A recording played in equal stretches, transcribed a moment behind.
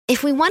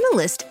If we want to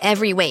list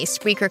every way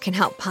Spreaker can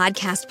help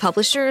podcast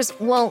publishers,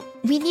 well,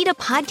 we need a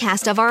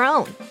podcast of our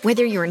own.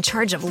 Whether you're in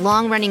charge of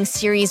long-running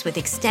series with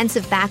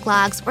extensive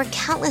backlogs or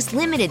countless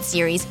limited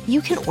series,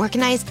 you can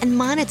organize and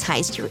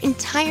monetize your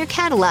entire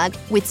catalog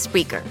with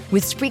Spreaker.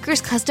 With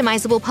Spreaker's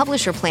customizable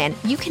publisher plan,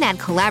 you can add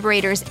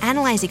collaborators,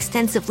 analyze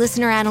extensive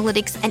listener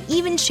analytics, and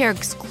even share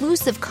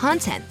exclusive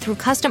content through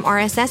custom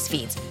RSS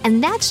feeds.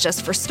 And that's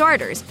just for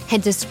starters.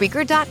 Head to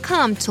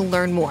Spreaker.com to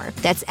learn more.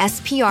 That's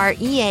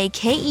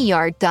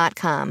Spreaker.com.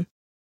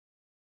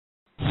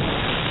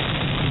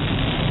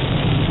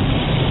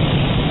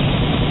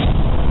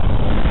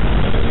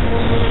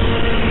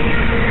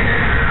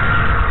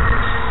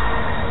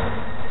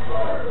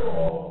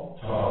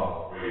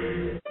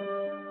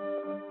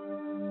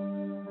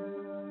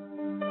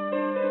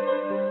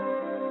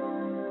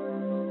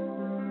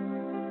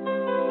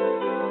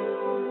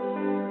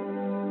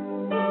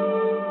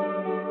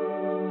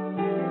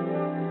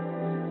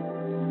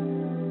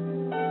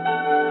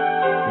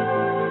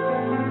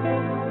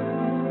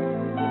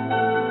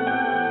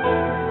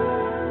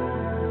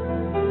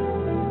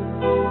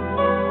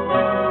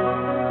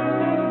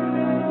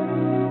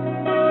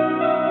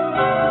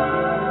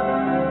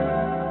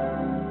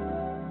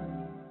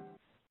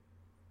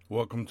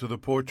 Welcome to the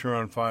Porch here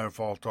on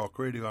Firefall Talk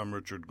Radio. I'm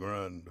Richard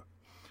Grund.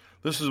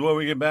 This is where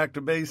we get back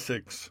to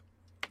basics,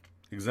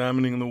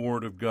 examining the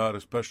Word of God,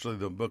 especially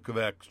the Book of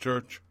Acts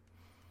Church,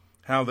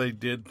 how they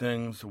did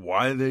things,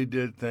 why they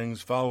did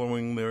things,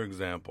 following their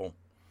example.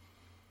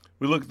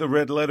 We look at the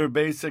red letter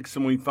basics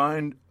and we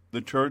find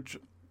the church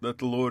that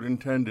the Lord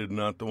intended,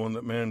 not the one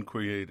that man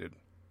created.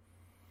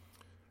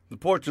 The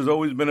Porch has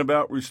always been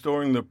about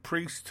restoring the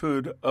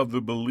priesthood of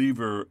the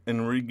believer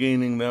and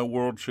regaining that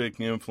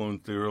world-shaking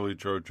influence the early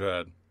church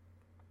had.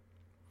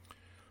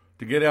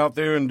 To get out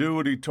there and do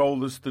what he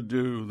told us to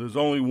do, there's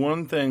only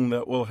one thing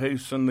that will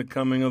hasten the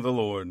coming of the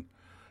Lord,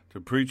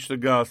 to preach the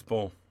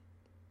gospel,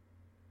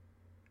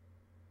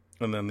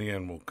 and then the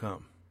end will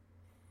come.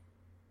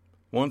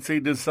 Once he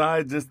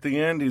decides it's the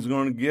end, he's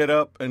going to get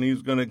up and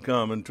he's going to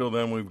come. Until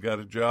then, we've got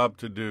a job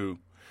to do.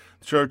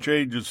 The church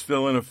age is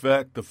still in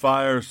effect. The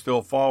fire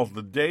still falls.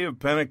 The day of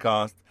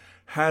Pentecost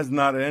has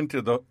not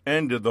ended.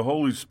 The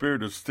Holy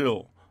Spirit is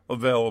still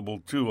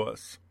available to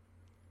us.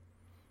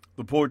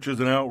 The Porch is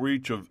an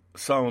outreach of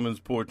Solomon's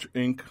Porch,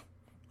 Inc.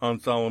 on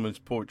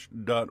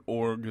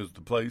solomonsporch.org is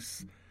the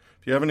place.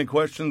 If you have any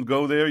questions,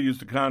 go there, use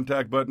the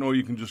contact button, or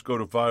you can just go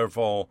to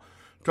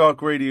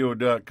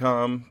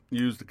firefalltalkradio.com.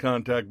 Use the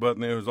contact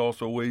button. There's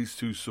also ways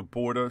to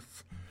support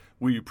us.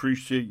 We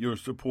appreciate your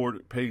support.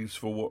 It pays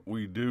for what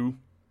we do.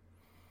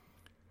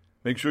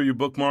 Make sure you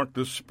bookmark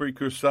the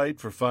Spreaker site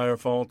for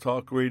Firefall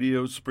Talk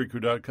Radio,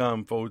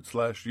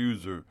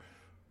 Spreaker.com/user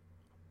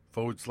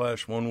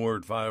 /one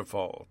word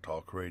Firefall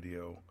Talk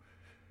Radio.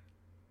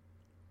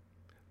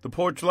 The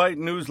Porch Light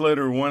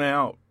newsletter went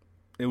out.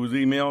 It was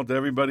emailed to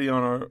everybody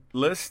on our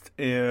list,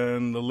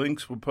 and the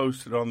links were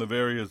posted on the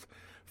various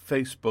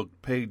Facebook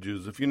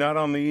pages. If you're not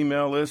on the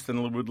email list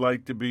and would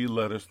like to be,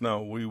 let us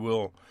know. We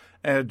will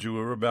add you.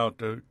 We're about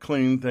to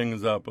clean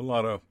things up. A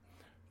lot of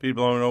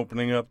people aren't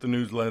opening up the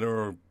newsletter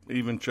or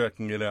even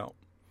checking it out.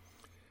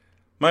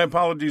 My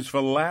apologies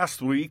for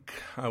last week.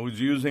 I was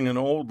using an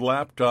old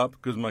laptop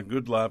because my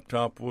good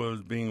laptop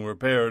was being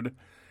repaired,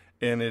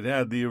 and it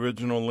had the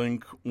original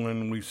link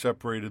when we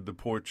separated the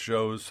Porch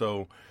shows,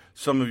 so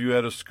some of you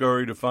had to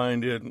scurry to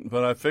find it,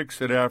 but I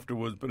fixed it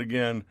afterwards. But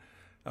again,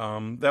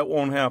 that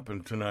won't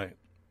happen tonight.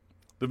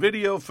 The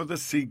video for the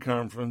C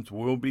conference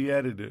will be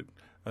edited.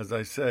 As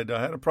I said, I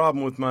had a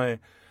problem with my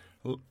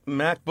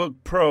MacBook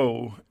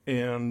Pro,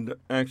 and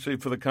actually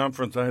for the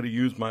conference I had to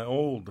use my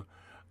old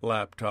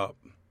laptop.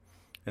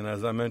 And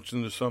as I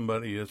mentioned to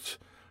somebody, it's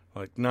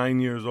like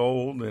 9 years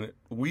old, and it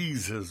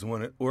wheezes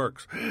when it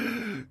works.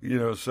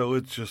 So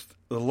it's just,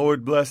 the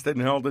Lord blessed it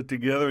and held it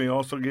together. He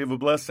also gave a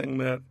blessing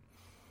that,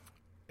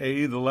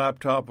 the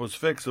laptop was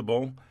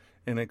fixable,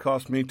 and it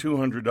cost me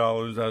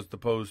 $200 as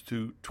opposed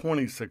to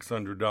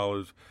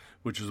 $2,600,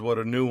 which is what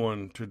a new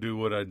one to do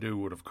what I do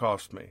would have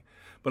cost me.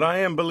 But I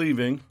am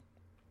believing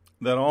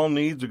that all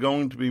needs are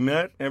going to be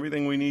met.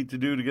 Everything we need to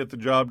do to get the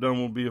job done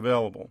will be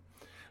available.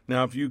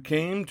 Now, if you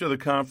came to the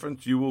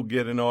conference, you will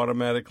get an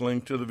automatic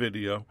link to the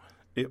video.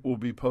 It will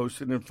be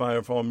posted in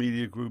Firefall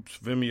Media Group's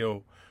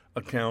Vimeo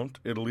account.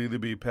 It'll either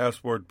be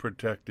password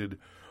protected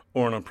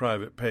or on a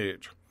private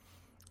page.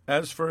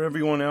 As for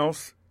everyone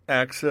else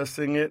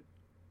accessing it,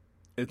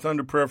 it's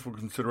under prayerful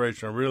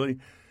consideration. I really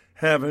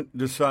haven't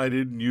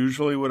decided.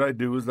 Usually what I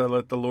do is I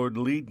let the Lord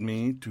lead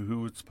me to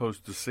who is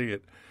supposed to see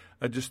it.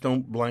 I just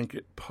don't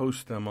blanket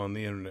post them on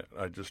the internet.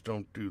 I just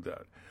don't do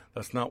that.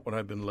 That's not what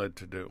I've been led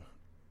to do.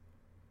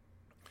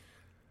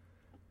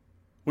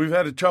 We've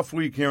had a tough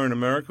week here in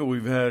America.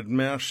 We've had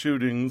mass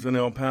shootings in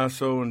El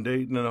Paso and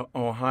Dayton and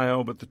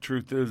Ohio, but the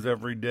truth is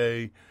every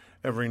day,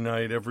 every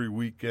night, every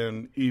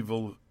weekend,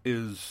 evil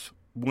is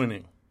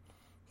winning.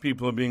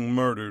 People are being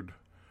murdered,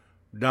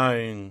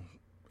 dying.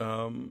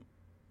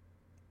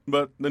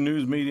 But the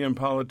news media and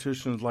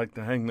politicians like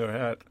to hang their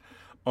hat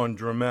on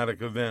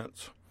dramatic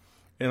events.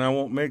 And I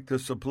won't make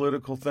this a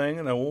political thing,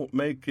 and I won't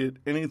make it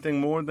anything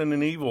more than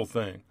an evil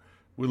thing.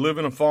 We live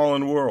in a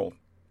fallen world.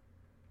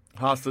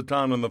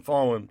 Hasatan and the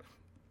fallen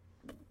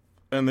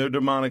and their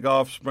demonic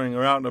offspring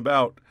are out and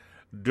about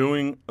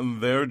doing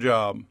their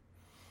job.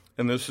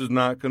 And this is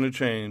not going to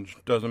change.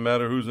 Doesn't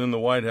matter who's in the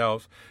White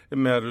House. It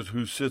matters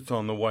who sits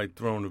on the white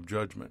throne of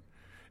judgment.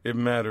 It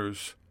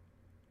matters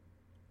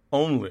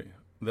only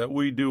that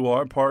we do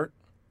our part,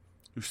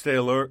 to stay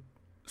alert,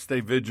 stay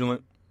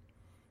vigilant,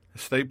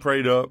 stay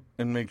prayed up,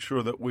 and make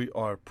sure that we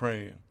are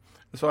praying.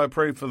 So I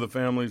pray for the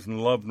families and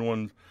loved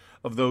ones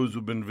of those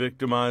who've been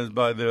victimized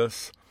by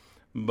this.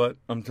 But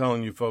I'm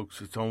telling you,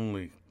 folks, it's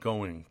only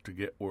going to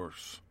get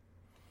worse.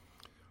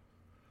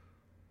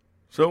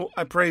 So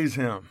I praise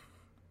him.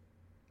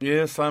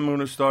 Yes, I'm going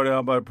to start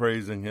out by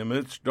praising him.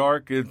 It's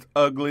dark, it's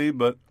ugly,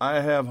 but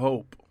I have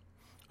hope.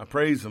 I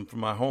praise him for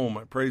my home.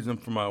 I praise him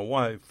for my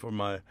wife, for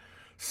my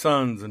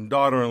sons and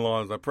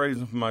daughter-in-laws. I praise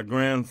him for my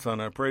grandson.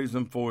 I praise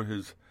him for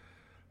his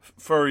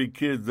furry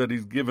kids that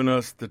he's given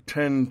us to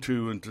tend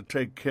to and to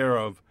take care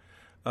of.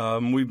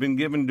 We've been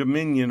given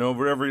dominion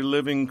over every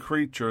living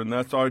creature, and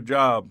that's our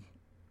job.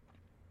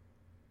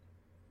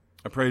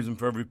 I praise him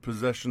for every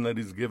possession that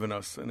he's given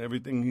us and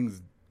everything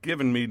he's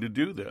given me to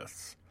do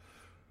this.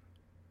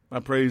 I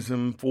praise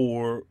him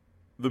for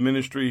the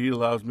ministry he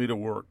allows me to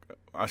work.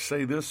 I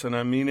say this and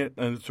I mean it,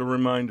 and it's a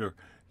reminder.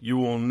 You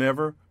will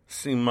never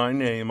see my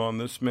name on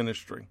this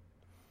ministry.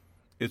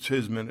 It's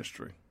his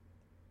ministry.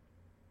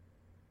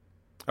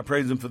 I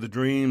praise him for the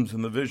dreams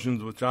and the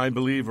visions which I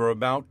believe are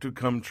about to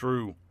come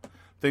true.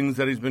 Things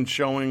that he's been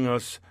showing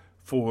us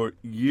for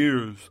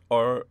years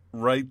are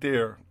right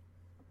there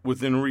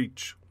within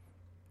reach.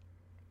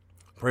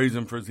 Praise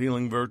him for his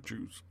healing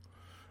virtues.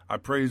 I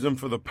praise him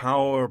for the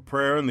power of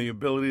prayer and the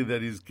ability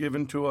that he's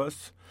given to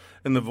us,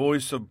 and the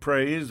voice of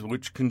praise,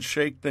 which can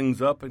shake things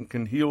up and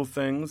can heal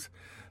things,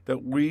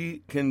 that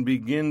we can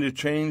begin to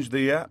change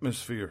the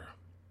atmosphere.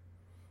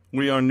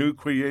 We are new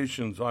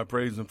creations. I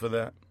praise him for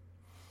that.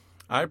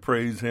 I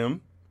praise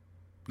him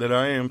that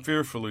I am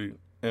fearfully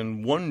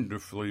and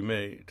wonderfully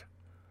made,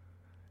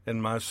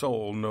 and my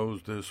soul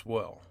knows this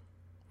well.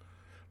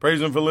 Praise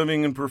him for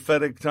living in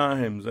prophetic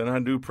times, and I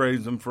do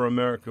praise him for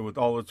America with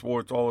all its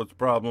warts, all its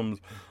problems,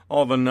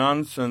 all the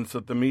nonsense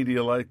that the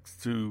media likes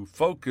to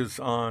focus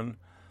on.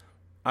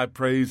 I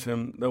praise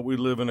him that we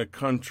live in a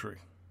country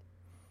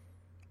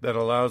that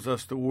allows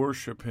us to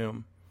worship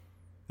him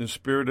in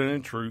spirit and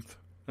in truth,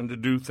 and to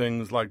do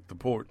things like the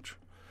porch.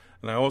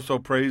 And I also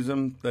praise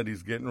him that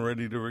he's getting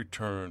ready to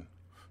return.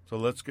 So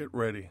let's get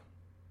ready.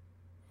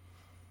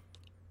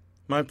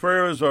 My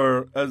prayers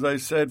are, as I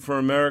said, for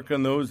America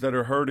and those that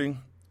are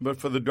hurting. But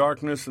for the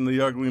darkness and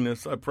the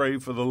ugliness, I pray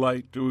for the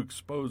light to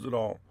expose it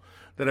all,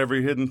 that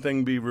every hidden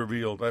thing be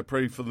revealed. I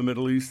pray for the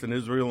Middle East and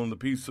Israel and the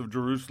peace of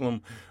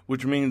Jerusalem,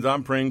 which means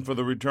I'm praying for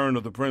the return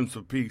of the Prince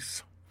of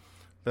Peace,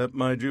 that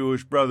my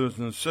Jewish brothers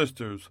and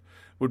sisters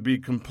would be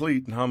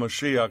complete in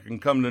HaMashiach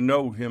and come to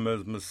know him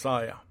as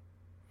Messiah.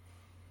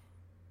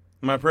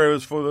 My prayer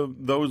is for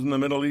those in the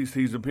Middle East.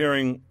 He's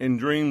appearing in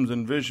dreams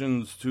and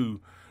visions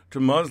to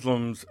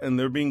Muslims, and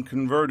they're being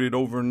converted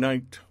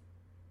overnight.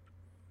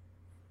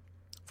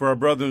 For our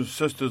brothers and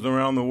sisters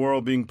around the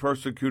world being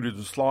persecuted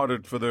and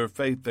slaughtered for their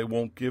faith, they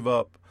won't give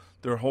up.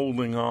 They're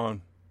holding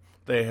on.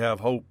 They have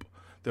hope.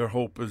 Their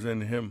hope is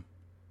in him.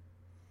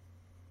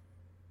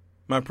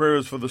 My prayer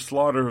is for the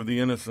slaughter of the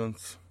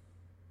innocents.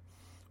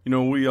 You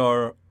know, we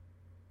are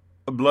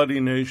a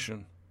bloody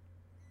nation.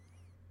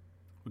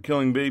 We're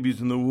killing babies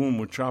in the womb.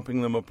 We're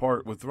chopping them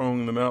apart. We're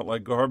throwing them out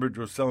like garbage.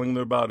 We're selling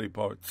their body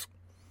parts.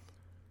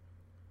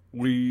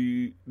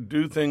 We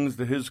do things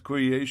to his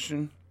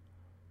creation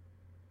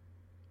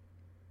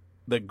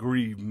that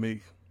grieve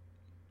me.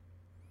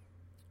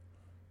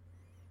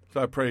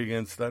 So I pray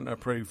against that, and I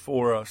pray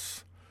for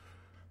us.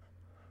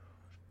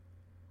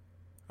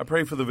 I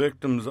pray for the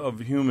victims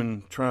of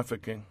human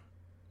trafficking.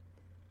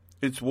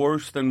 It's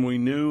worse than we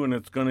knew, and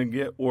it's going to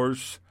get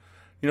worse.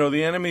 You know,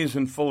 the enemy is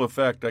in full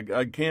effect.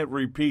 I can't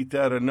repeat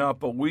that enough,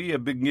 but we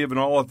have been given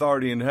all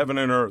authority in heaven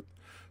and earth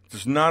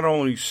to not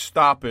only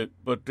stop it,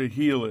 but to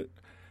heal it,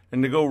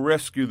 and to go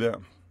rescue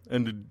them,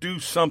 and to do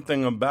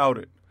something about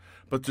it.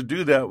 But to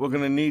do that, we're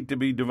going to need to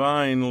be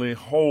divinely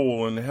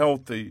whole and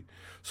healthy.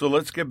 So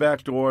let's get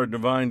back to our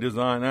divine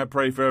design. I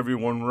pray for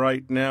everyone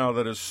right now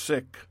that is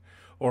sick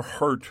or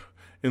hurt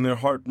in their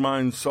heart,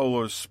 mind, soul,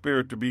 or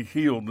spirit to be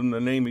healed in the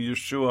name of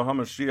Yeshua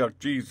HaMashiach,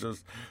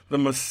 Jesus, the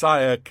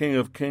Messiah, King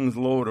of kings,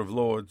 Lord of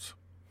lords.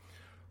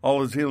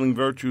 All his healing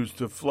virtues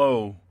to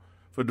flow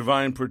for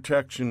divine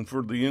protection,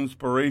 for the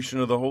inspiration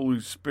of the Holy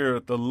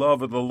Spirit, the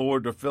love of the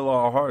Lord to fill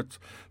our hearts,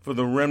 for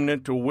the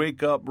remnant to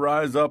wake up,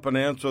 rise up, and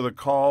answer the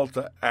call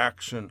to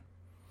action.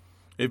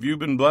 If you've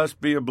been blessed,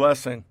 be a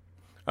blessing.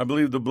 I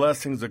believe the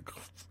blessings are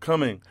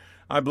coming.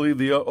 I believe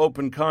the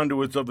open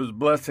conduits of his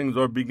blessings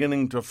are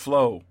beginning to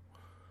flow.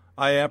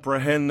 I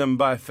apprehend them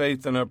by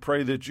faith, and I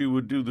pray that you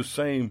would do the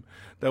same,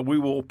 that we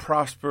will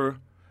prosper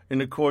in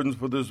accordance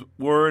with his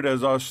word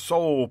as our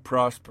soul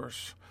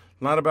prospers.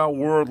 Not about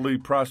worldly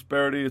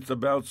prosperity, it's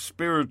about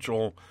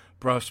spiritual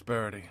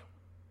prosperity.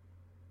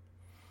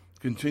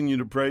 Continue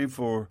to pray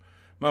for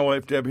my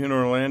wife, Debbie, in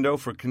Orlando,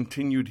 for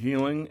continued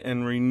healing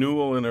and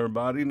renewal in her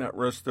body, not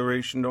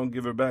restoration. Don't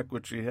give her back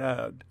what she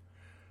had.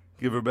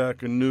 Give her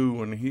back a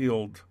new and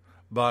healed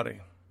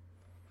body.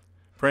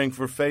 Praying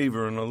for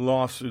favor in a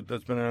lawsuit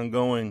that's been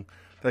ongoing,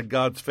 that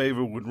God's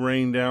favor would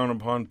rain down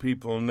upon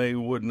people and they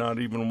would not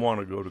even want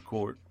to go to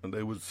court and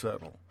they would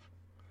settle.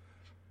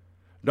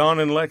 Dawn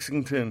in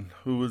Lexington,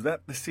 who was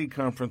at the Sea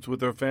Conference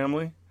with her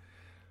family,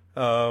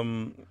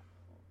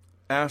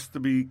 asked to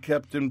be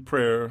kept in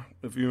prayer.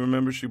 If you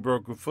remember, she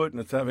broke her foot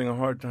and is having a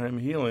hard time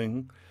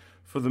healing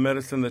for the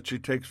medicine that she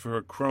takes for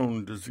her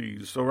Crohn's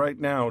disease. So right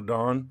now,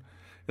 Dawn,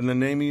 in the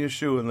name of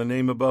Yeshua, in the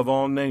name above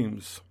all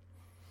names,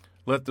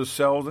 let the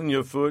cells in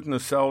your foot and the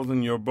cells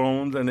in your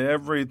bones and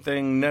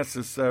everything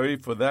necessary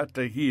for that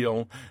to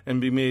heal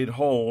and be made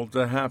whole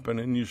to happen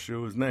in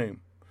Yeshua's name.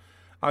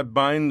 I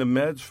bind the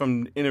meds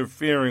from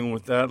interfering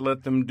with that.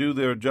 Let them do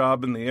their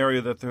job in the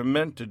area that they're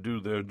meant to do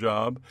their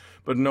job,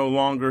 but no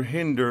longer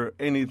hinder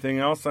anything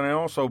else. And I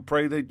also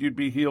pray that you'd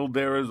be healed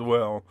there as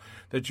well,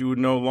 that you would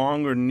no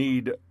longer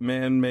need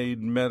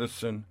man-made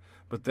medicine,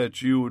 but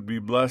that you would be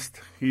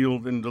blessed,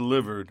 healed, and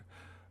delivered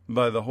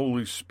by the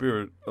Holy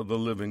Spirit of the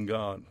living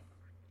God.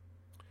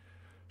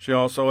 She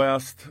also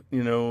asked,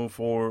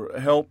 for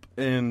help,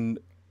 and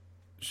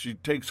she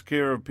takes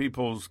care of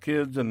people's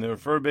kids and their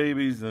fur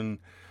babies, and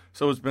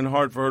so it's been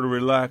hard for her to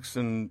relax,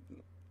 and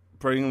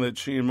praying that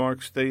she and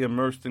Mark stay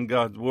immersed in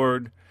God's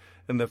Word,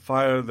 and the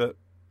fire that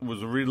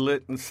was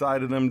relit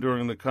inside of them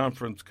during the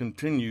conference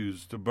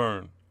continues to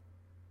burn.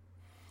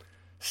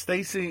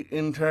 Stacy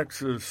in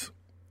Texas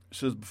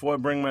says, before I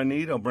bring my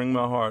need, I'll bring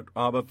my heart.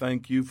 Abba,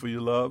 thank you for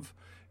your love.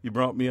 You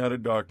brought me out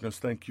of darkness.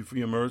 Thank you for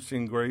your mercy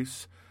and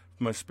grace,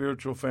 for my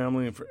spiritual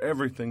family, and for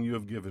everything you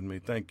have given me.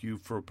 Thank you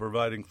for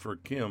providing for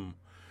Kim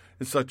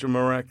in such a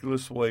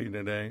miraculous way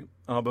today.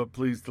 Abba,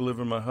 please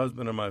deliver my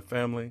husband and my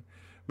family.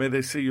 May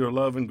they see your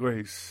love and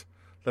grace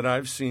that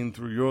I've seen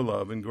through your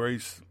love and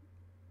grace.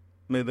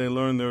 May they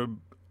learn their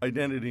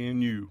identity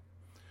in you.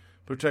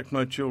 Protect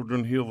my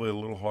children, heal their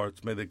little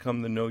hearts. May they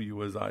come to know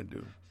you as I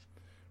do.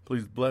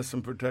 Please bless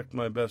and protect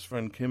my best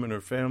friend Kim and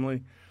her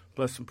family.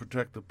 Bless and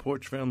protect the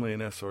Porch family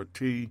and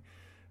SRT.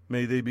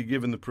 May they be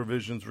given the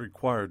provisions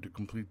required to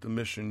complete the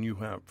mission you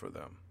have for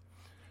them.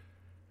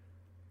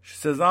 She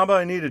says, Abba,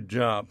 I need a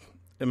job,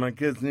 and my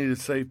kids need a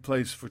safe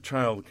place for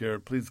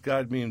childcare. Please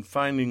guide me in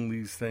finding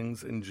these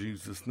things in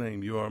Jesus'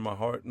 name. You are my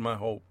heart and my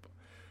hope.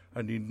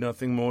 I need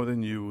nothing more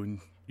than you and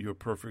your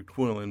perfect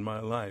will in my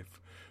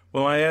life.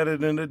 Well, I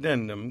added an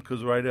addendum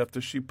because right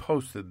after she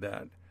posted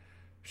that,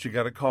 she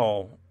got a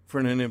call for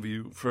an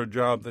interview for a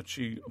job that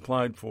she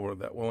applied for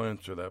that will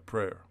answer that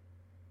prayer.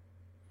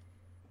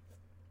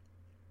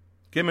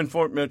 Kim in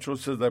Fort Mitchell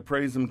says, I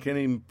praise him, can't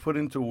even put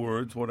into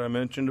words what I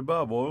mentioned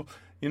above. Well,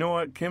 you know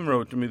what? Kim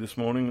wrote to me this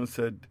morning and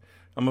said,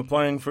 I'm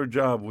applying for a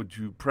job. Would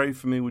you pray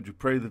for me? Would you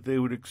pray that they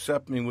would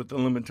accept me with the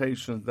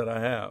limitations that I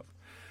have?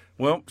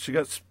 Well, she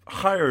got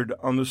hired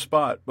on the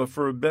spot, but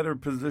for a better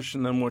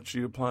position than what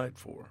she applied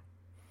for.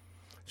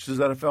 She says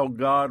that I felt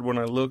God when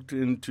I looked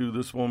into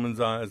this woman's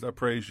eyes. I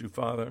praise you,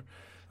 Father.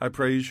 I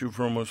praise you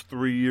for almost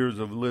 3 years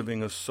of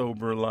living a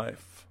sober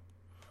life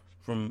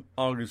from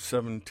August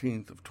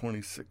 17th of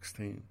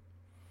 2016.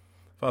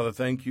 Father,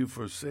 thank you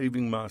for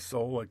saving my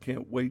soul. I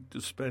can't wait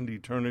to spend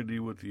eternity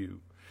with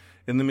you.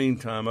 In the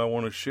meantime, I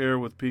want to share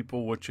with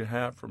people what you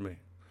have for me.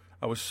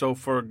 I was so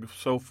far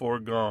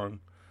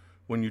gone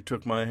when you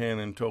took my hand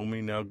and told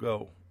me, now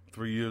go,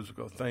 3 years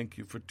ago. Thank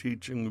you for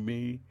teaching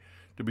me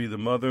to be the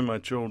mother my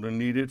children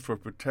needed, for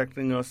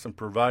protecting us and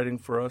providing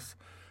for us.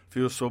 I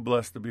feel so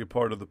blessed to be a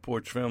part of the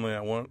Porch family.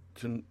 I want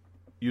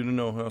you to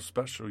know how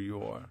special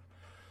you are.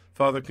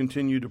 Father,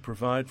 continue to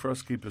provide for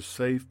us, keep us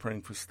safe,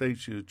 praying for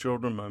Stacy, the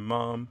children, my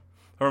mom,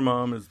 her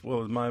mom, as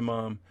well as my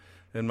mom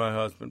and my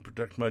husband.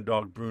 Protect my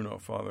dog, Bruno,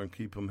 Father, and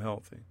keep him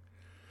healthy.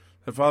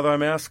 And Father,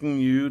 I'm asking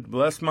you to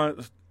bless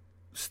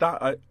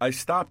I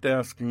stopped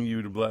asking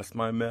you to bless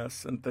my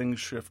mess, and things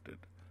shifted.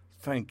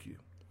 Thank you.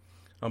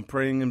 I'm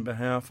praying in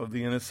behalf of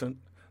the innocent,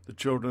 the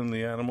children, and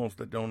the animals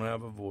that don't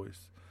have a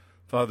voice.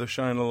 Father,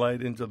 shine a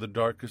light into the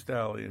darkest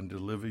alley and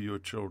deliver your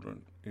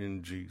children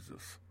in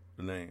Jesus'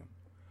 name.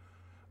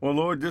 Well,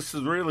 Lord, this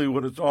is really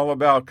what it's all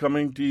about,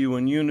 coming to you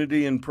in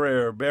unity and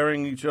prayer,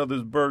 bearing each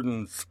other's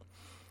burdens,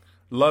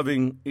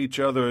 loving each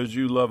other as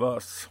you love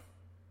us.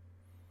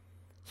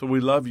 So we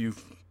love you,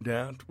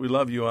 Dad. We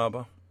love you,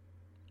 Abba.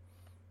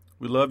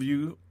 We love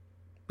you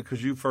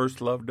because you first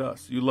loved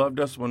us. You loved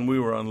us when we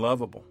were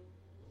unlovable.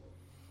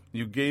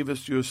 You gave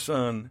us your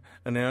Son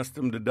and asked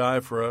him to die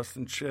for us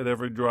and shed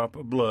every drop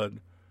of blood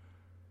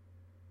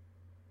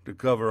to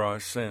cover our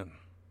sin.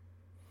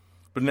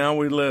 But now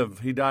we live.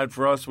 He died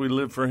for us. We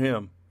live for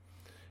him.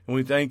 And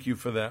we thank you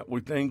for that.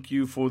 We thank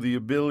you for the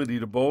ability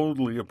to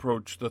boldly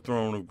approach the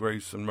throne of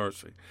grace and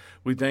mercy.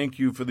 We thank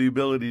you for the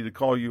ability to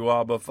call you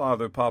Abba,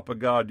 Father, Papa,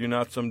 God. You're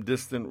not some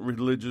distant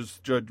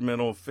religious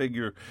judgmental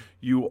figure.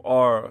 You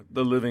are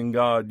the living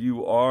God.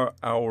 You are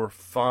our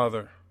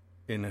Father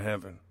in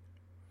heaven.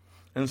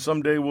 And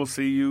someday we'll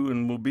see you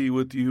and we'll be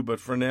with you. But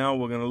for now,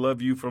 we're going to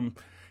love you from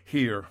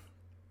here.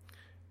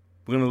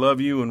 We're going to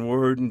love you in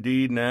word and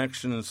deed and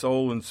action and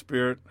soul and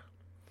spirit.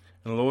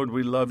 And Lord,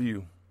 we love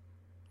you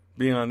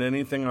beyond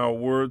anything our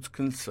words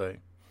can say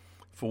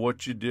for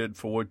what you did,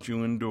 for what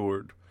you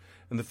endured,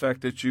 and the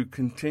fact that you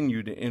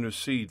continue to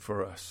intercede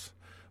for us.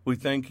 We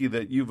thank you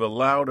that you've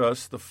allowed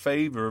us the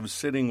favor of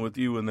sitting with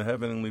you in the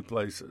heavenly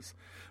places.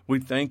 We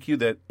thank you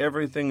that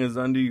everything is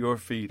under your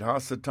feet.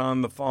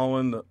 Hasatan, the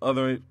fallen, the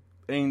other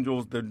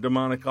angels, the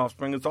demonic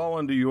offspring, it's all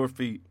under your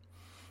feet.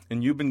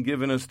 And you've been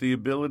given us the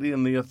ability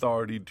and the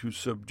authority to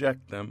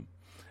subject them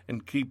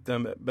and keep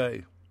them at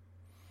bay.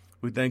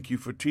 We thank you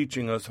for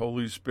teaching us,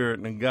 Holy Spirit,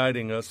 and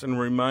guiding us and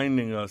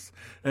reminding us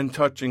and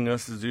touching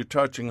us as you're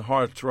touching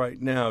hearts right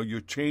now.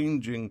 You're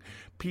changing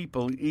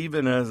people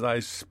even as I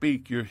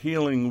speak. You're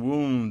healing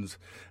wounds,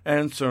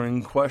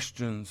 answering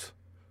questions.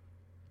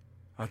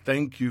 I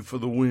thank you for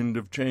the wind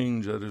of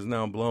change that is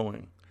now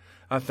blowing.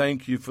 I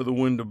thank you for the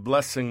wind of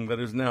blessing that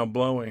is now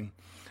blowing.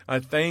 I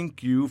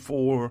thank you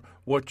for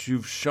what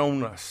you've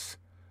shown us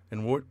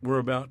and what we're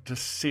about to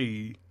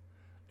see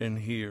and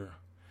hear.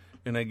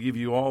 And I give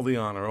you all the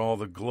honor, all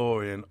the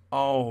glory, and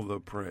all the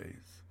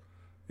praise.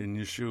 In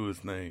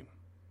Yeshua's name,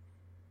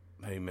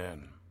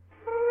 amen.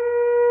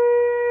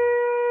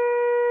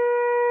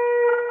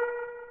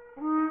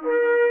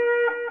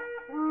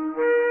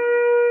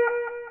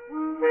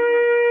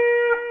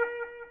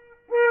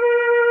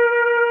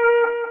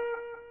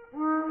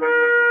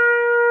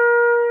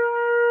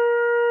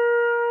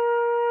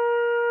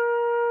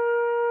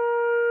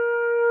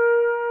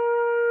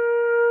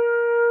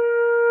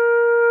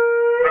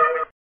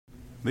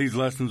 These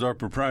lessons are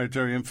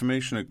proprietary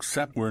information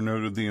except where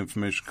noted the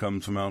information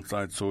comes from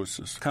outside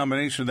sources.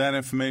 Combination of that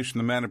information,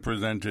 the matter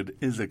presented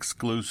is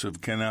exclusive,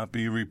 cannot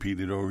be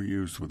repeated or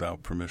used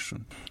without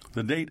permission.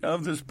 The date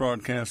of this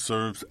broadcast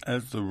serves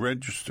as the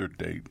registered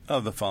date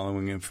of the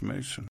following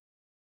information.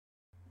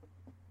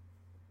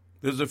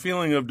 There's a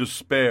feeling of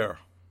despair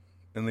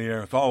in the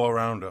air. It's all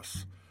around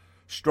us.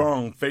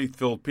 Strong,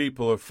 faith-filled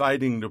people are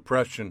fighting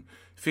depression,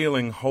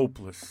 feeling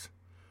hopeless.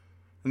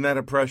 And that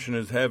oppression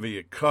is heavy.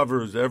 It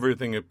covers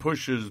everything. It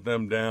pushes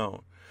them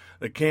down.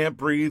 They can't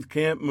breathe,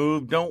 can't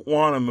move, don't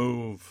want to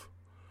move.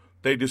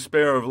 They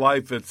despair of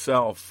life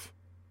itself.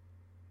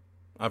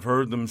 I've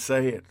heard them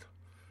say it.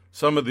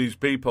 Some of these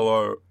people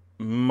are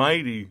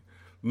mighty,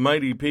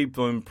 mighty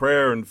people in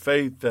prayer and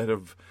faith that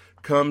have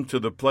come to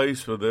the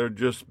place where they're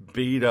just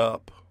beat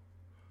up.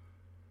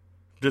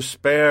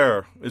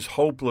 Despair is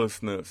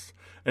hopelessness,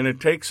 and it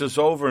takes us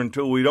over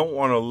until we don't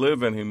want to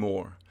live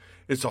anymore.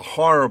 It's a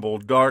horrible,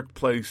 dark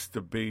place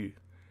to be.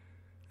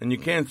 And you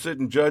can't sit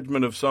in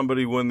judgment of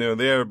somebody when they're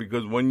there,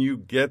 because when you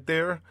get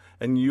there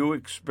and you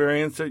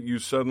experience it, you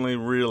suddenly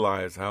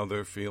realize how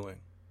they're feeling.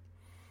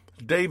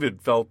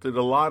 David felt that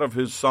a lot of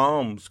his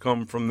Psalms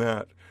come from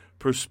that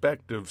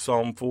perspective.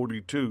 Psalm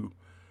 42,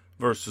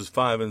 verses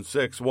 5 and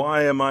 6.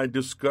 Why am I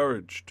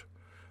discouraged?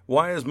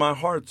 Why is my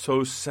heart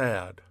so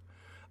sad?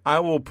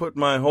 I will put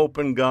my hope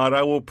in God.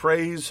 I will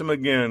praise him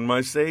again, my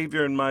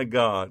Savior and my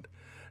God.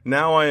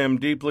 Now I am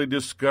deeply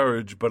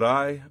discouraged, but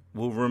I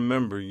will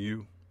remember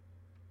you.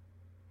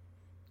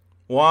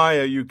 Why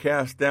are you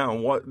cast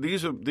down?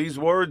 These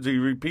words, he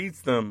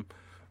repeats them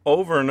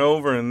over and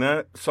over in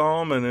that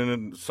psalm and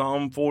in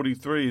Psalm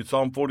 43,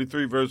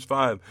 verse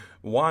 5.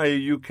 Why are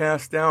you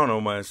cast down,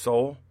 O my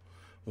soul?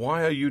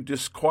 Why are you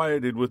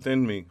disquieted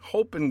within me?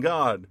 Hope in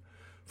God,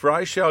 for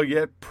I shall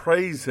yet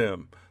praise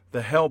him,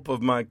 the help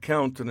of my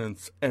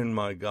countenance and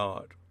my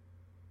God.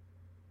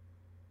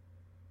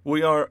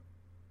 We are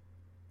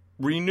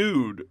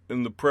renewed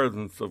in the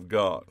presence of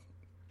God.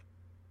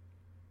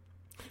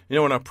 You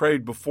know, when I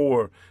prayed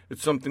before,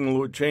 it's something the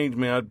Lord changed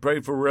me. I'd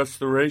pray for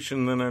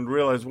restoration, then I'd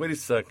realize, wait a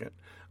second,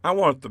 I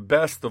want the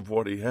best of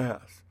what he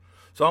has.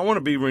 So I want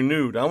to be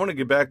renewed. I want to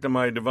get back to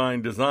my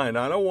divine design.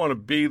 I don't want to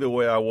be the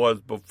way I was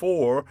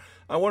before.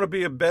 I want to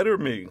be a better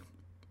me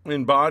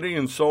in body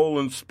and soul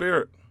and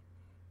spirit.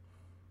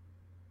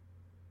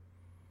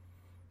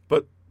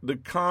 But the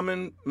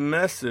common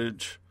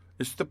message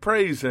is to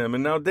praise him.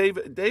 And now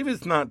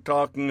David's not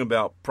talking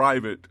about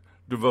private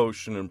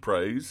devotion and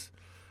praise.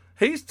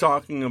 He's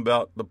talking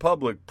about the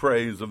public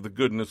praise of the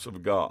goodness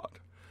of God.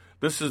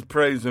 This is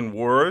praise in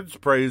words,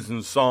 praise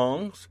in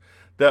songs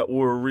that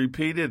were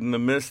repeated in the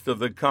midst of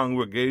the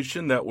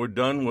congregation, that were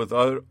done with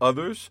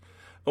others.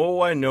 Oh,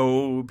 I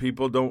know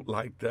people don't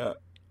like that.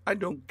 I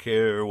don't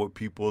care what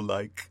people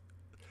like.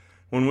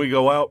 When we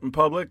go out in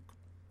public,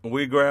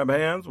 we grab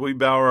hands, we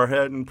bow our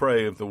head and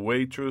pray. If the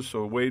waitress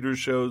or waiter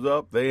shows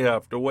up, they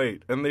have to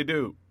wait, and they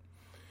do.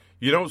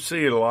 You don't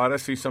see it a lot. I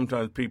see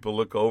sometimes people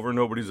look over.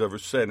 Nobody's ever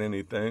said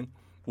anything.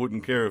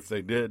 Wouldn't care if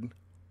they did.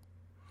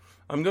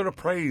 I'm going to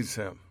praise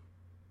him.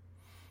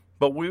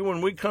 But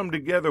when we come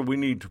together, we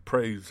need to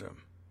praise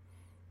him.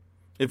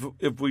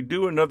 If we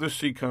do another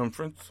C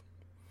conference,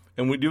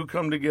 and we do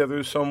come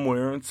together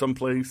somewhere in some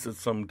place at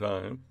some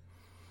time,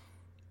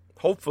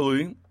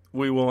 hopefully,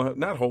 we will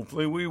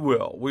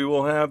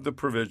have the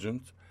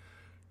provisions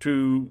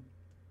to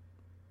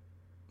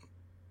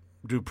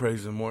do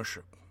praise and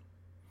worship.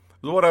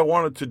 It was what I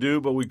wanted to do,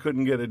 but we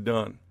couldn't get it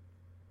done.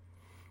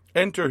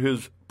 Enter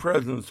his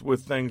presence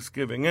with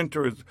thanksgiving.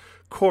 Enter his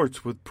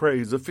courts with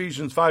praise.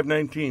 Ephesians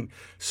 5:19,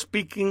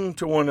 speaking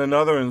to one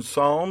another in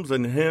psalms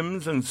and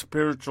hymns and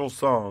spiritual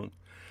song,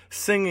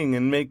 singing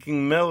and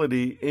making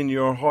melody in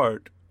your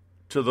heart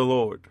to the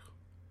Lord.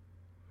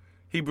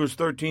 Hebrews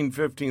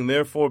 13:15,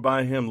 therefore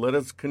by him let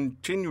us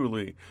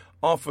continually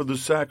offer the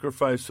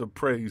sacrifice of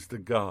praise to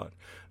God.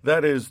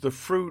 That is the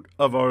fruit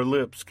of our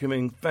lips,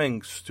 giving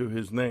thanks to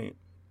his name.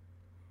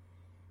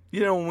 You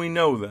know, we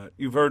know that.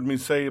 You've heard me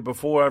say it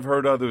before. I've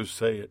heard others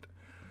say it.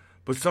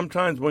 But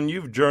sometimes when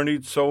you've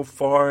journeyed so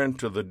far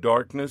into the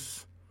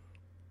darkness,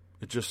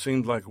 it just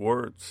seems like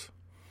words.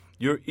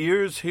 Your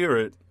ears hear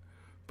it,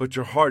 but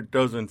your heart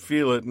doesn't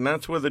feel it. And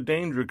that's where the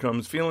danger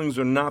comes. Feelings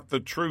are not the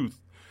truth.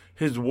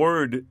 His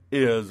word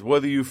is.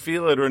 Whether you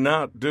feel it or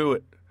not, do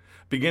it.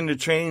 Begin to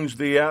change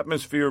the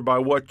atmosphere by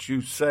what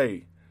you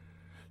say.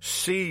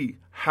 See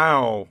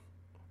how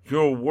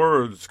your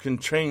words can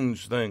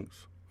change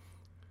things.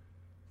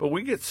 But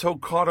we get so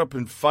caught up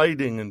in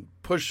fighting and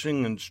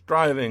pushing and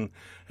striving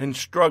and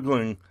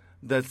struggling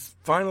that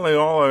finally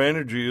all our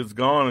energy is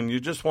gone and you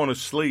just want to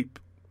sleep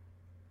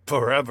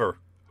forever.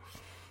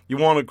 You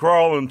want to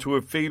crawl into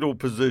a fetal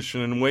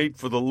position and wait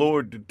for the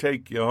Lord to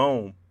take you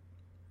home.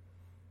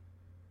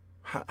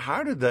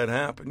 How did that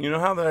happen? You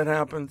know how that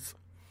happens?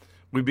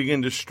 We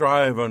begin to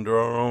strive under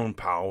our own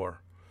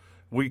power.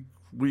 We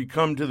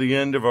come to the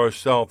end of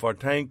ourselves. Our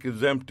tank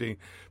is empty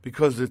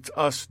because it's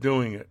us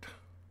doing it.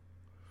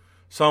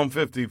 Psalm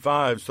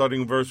 55,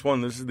 starting verse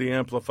 1, this is the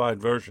Amplified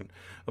version.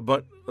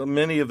 But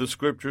many of the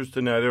scriptures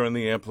tonight are in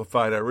the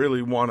Amplified. I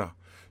really want to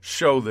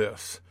show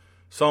this.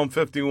 Psalm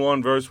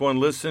 51, verse 1,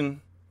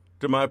 listen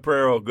to my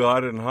prayer, O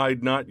God, and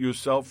hide not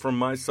yourself from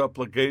my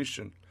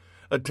supplication.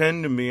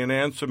 Attend to me and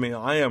answer me.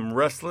 I am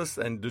restless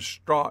and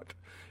distraught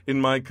in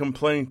my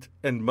complaint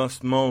and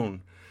must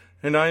moan.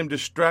 And I am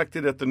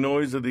distracted at the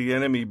noise of the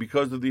enemy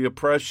because of the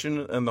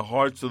oppression and the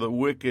hearts of the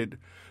wicked,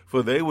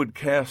 for they would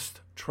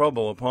cast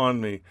trouble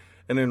upon me,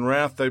 and in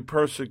wrath they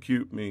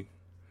persecute me.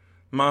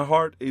 My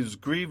heart is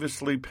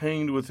grievously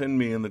pained within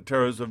me, and the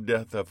terrors of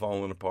death have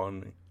fallen upon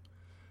me.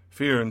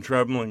 Fear and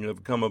trembling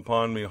have come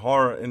upon me.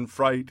 Horror and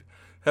fright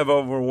have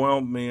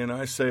overwhelmed me, and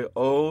I say,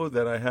 oh,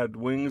 that I had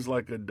wings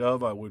like a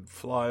dove, I would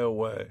fly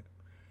away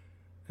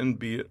and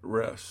be at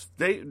rest.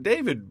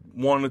 David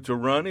wanted to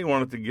run, he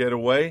wanted to get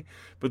away,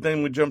 but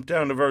then we jump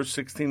down to verse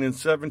 16 and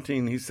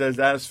 17. He says,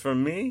 as for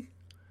me,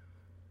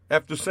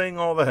 after saying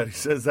all that, he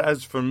says,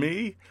 as for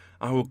me,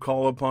 I will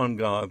call upon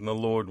God, and the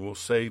Lord will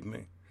save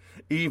me.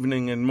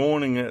 Evening and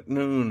morning at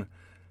noon,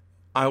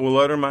 I will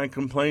utter my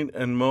complaint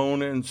and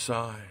moan and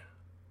sigh.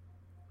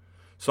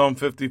 Psalm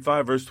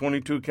 55, verse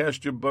 22,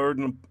 cast your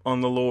burden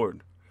on the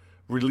Lord.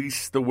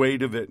 Release the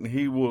weight of it, and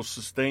he will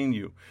sustain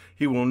you.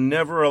 He will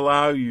never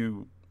allow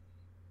you,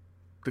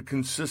 the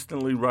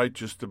consistently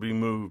righteous, to be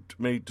moved,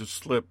 made to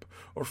slip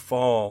or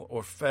fall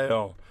or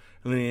fail.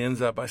 And then he ends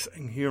up by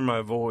saying, hear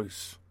my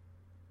voice.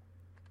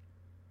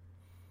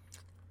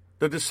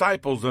 The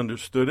disciples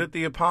understood it.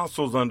 The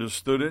apostles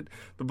understood it.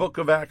 The book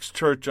of Acts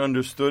church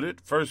understood it.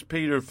 1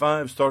 Peter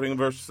 5, starting in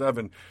verse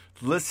 7.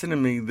 Listen to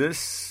me.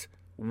 This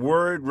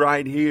word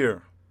right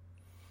here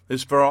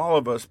is for all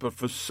of us, but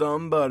for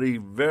somebody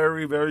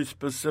very, very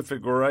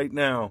specific right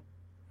now.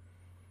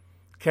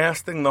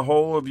 Casting the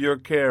whole of your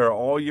care,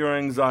 all your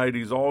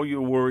anxieties, all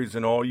your worries,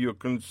 and all your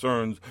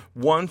concerns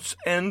once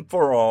and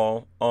for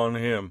all on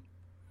him.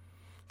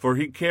 For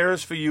he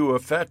cares for you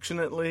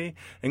affectionately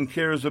and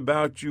cares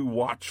about you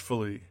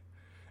watchfully.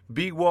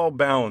 Be well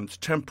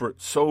balanced,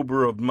 temperate,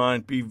 sober of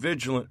mind. Be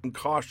vigilant and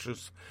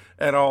cautious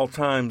at all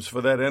times,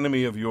 for that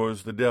enemy of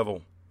yours, the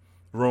devil,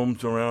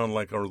 roams around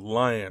like a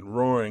lion,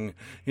 roaring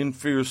in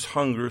fierce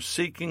hunger,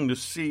 seeking to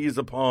seize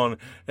upon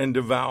and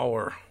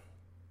devour.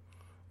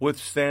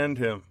 Withstand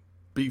him.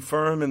 Be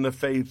firm in the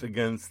faith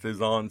against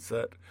his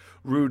onset,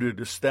 rooted,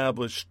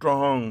 established,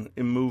 strong,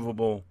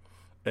 immovable,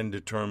 and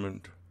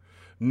determined,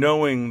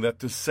 knowing that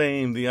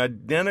the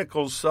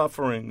identical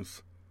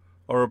sufferings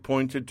are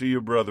appointed to your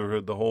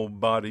brotherhood, the whole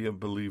body of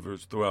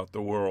believers throughout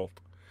the world.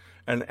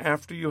 And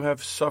after you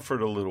have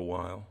suffered a little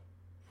while,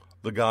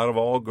 the God of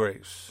all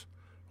grace,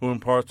 who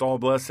imparts all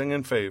blessing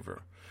and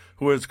favor,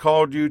 who has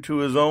called you to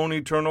his own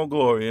eternal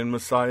glory in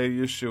Messiah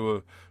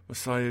Yeshua,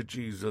 Messiah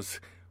Jesus,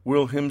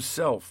 will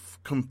himself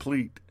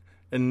complete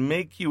and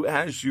make you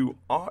as you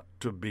ought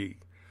to be,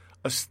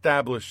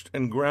 established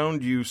and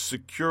ground you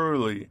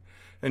securely,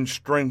 and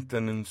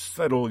strengthen and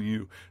settle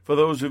you. For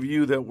those of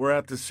you that were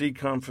at the Sea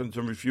Conference,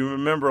 and if you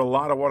remember a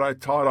lot of what I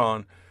taught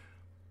on,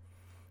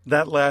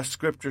 that last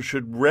scripture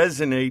should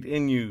resonate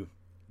in you,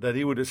 that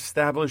he would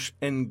establish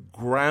and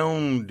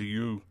ground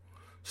you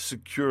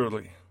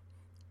securely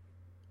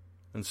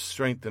and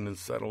strengthen and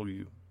settle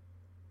you.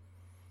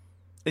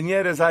 And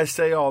yet, as I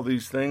say all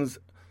these things,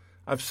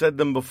 I've said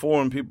them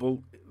before, and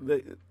people,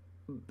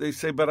 they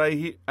say, but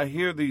I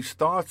hear these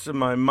thoughts in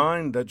my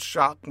mind that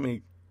shock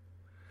me.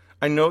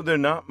 I know they're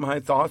not my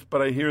thoughts,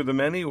 but I hear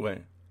them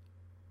anyway.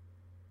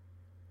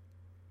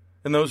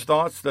 And those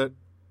thoughts that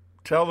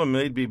tell them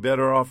they'd be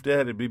better off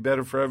dead. It'd be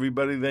better for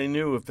everybody they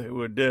knew if they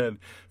were dead.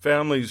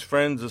 Families,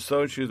 friends,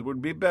 associates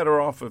would be better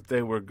off if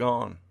they were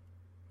gone.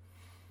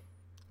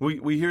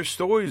 We hear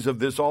stories of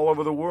this all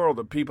over the world,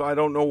 of people, I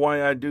don't know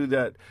why I do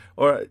that.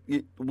 Or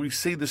we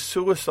see the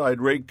suicide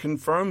rate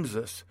confirms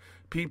this.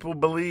 People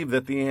believe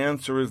that the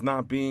answer is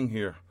not being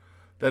here,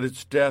 that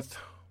it's death.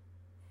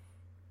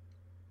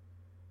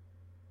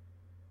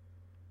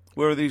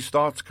 Where are these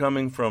thoughts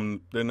coming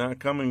from? They're not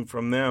coming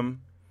from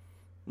them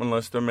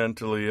unless they're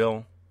mentally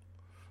ill.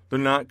 They're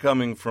not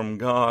coming from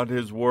God.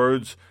 His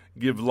words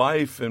give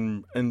life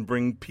and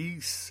bring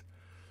peace.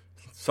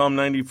 Psalm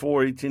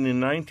 94, 18 and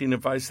 19,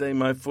 if I say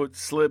my foot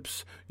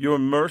slips, your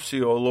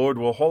mercy, O Lord,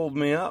 will hold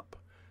me up.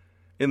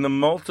 In the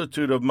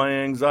multitude of my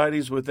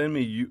anxieties within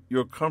me,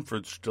 your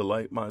comforts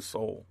delight my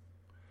soul.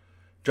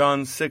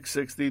 John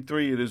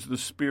 6:63, it is the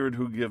Spirit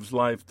who gives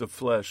life, the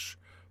flesh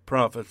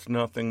profits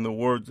nothing. The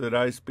words that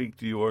I speak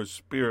to you are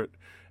spirit,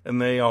 and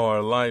they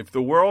are life.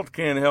 The world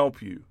can't help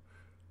you.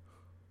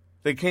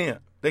 They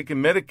can't. They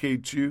can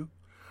medicate you.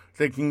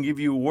 They can give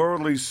you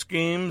worldly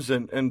schemes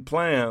and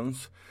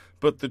plans.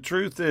 But the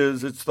truth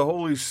is, it's the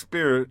Holy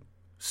Spirit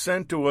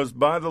sent to us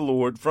by the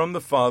Lord from the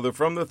Father,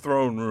 from the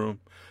throne room,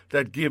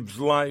 that gives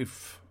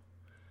life.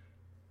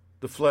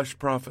 The flesh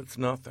profits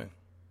nothing.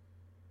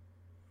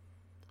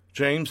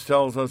 James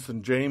tells us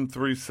in James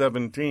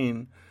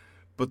 3:17,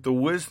 but the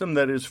wisdom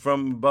that is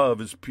from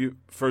above is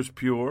first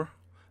pure,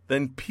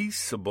 then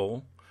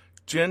peaceable,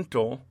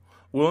 gentle,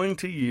 willing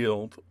to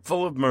yield,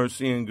 full of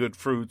mercy and good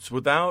fruits,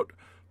 without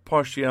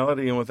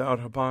partiality and without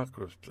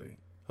hypocrisy.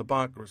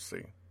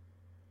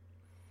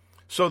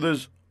 So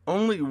there's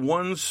only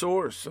one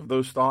source of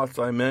those thoughts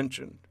I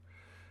mentioned.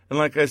 And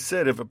like I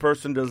said, if a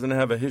person doesn't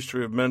have a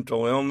history of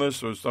mental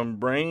illness or some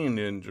brain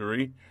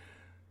injury,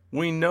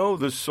 we know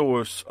the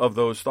source of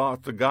those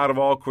thoughts. The God of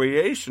all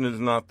creation is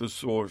not the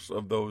source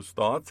of those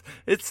thoughts.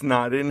 It's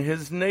not in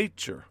his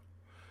nature.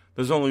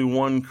 There's only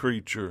one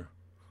creature.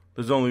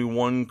 There's only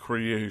one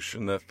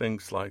creation that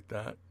thinks like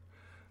that.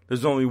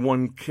 There's only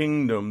one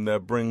kingdom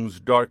that brings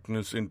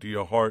darkness into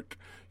your heart,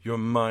 your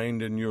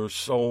mind, and your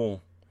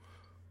soul.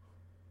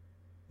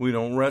 We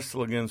don't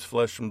wrestle against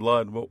flesh and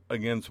blood, but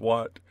against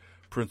what?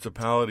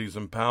 Principalities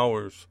and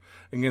powers,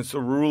 against the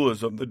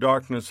rulers of the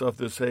darkness of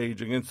this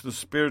age, against the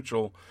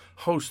spiritual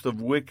host of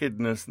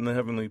wickedness in the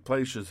heavenly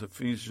places,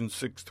 Ephesians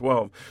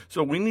 6:12.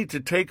 So we need to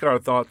take our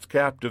thoughts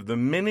captive. The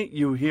minute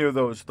you hear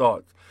those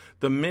thoughts,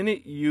 the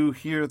minute you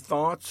hear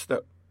thoughts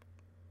that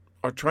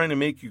are trying to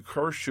make you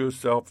curse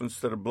yourself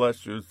instead of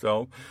bless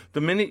yourself, the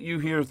minute you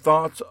hear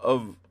thoughts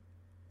of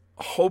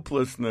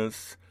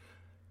hopelessness,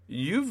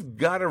 you've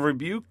got to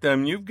rebuke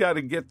them. You've got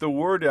to get the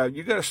word out.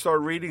 You've got to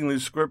start reading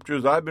these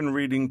scriptures I've been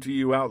reading to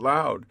you out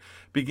loud.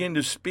 Begin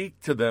to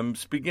speak to them.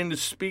 Begin to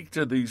speak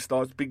to these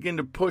thoughts. Begin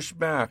to push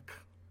back.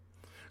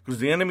 Because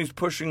the enemy's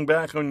pushing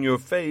back on your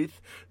faith.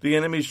 The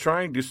enemy's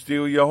trying to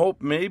steal your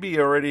hope. Maybe he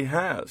already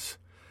has.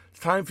 It's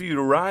time for you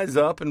to rise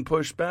up and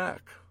push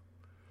back.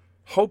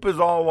 Hope is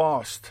all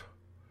lost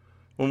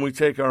when we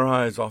take our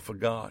eyes off of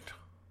God.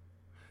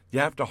 You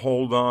have to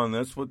hold on.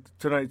 That's what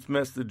tonight's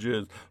message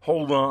is.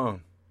 Hold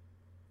on.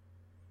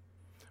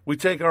 We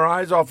take our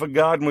eyes off of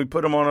God and we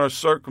put them on our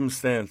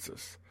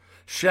circumstances.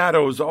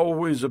 Shadows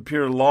always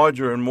appear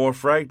larger and more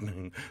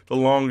frightening the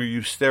longer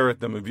you stare at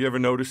them. Have you ever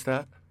noticed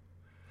that?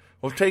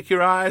 Well, take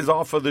your eyes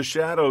off of the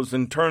shadows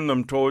and turn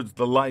them towards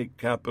the light,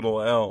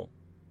 capital L.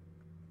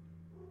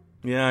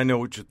 Yeah, I know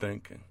what you're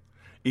thinking.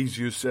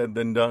 Easier said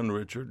than done,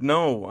 Richard.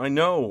 No, I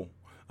know.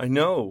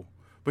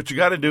 But you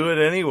got to do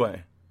it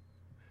anyway.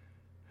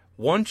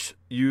 Once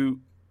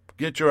you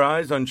get your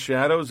eyes on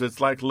shadows,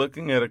 it's like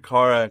looking at a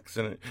car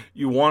accident.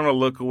 You want to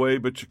look away,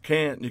 but you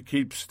can't. You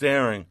keep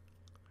staring.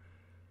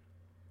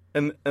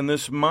 And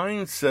this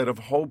mindset of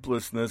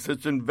hopelessness,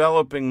 it's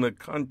enveloping the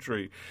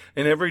country.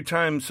 And every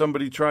time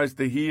somebody tries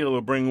to heal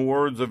or bring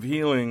words of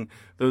healing,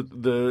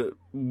 the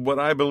what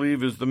I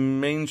believe is the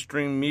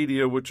mainstream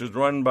media, which is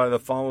run by the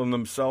fallen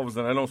themselves,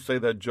 and I don't say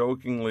that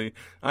jokingly,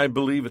 I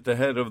believe at the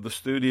head of the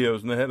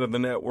studios and the head of the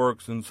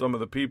networks and some of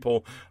the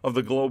people of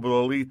the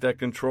global elite that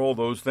control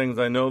those things.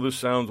 I know this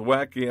sounds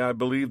wacky. I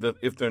believe that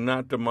if they're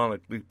not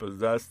demonically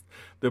possessed,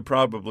 they're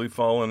probably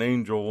fallen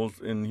angels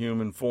in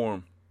human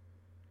form.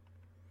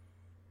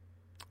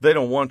 They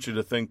don't want you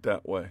to think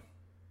that way.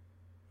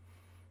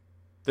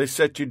 They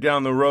set you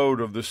down the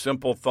road of the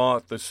simple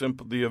thought,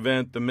 the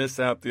event, the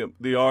mishap,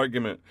 the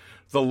argument,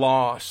 the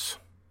loss.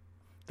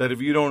 That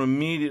if you don't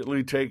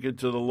immediately take it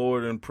to the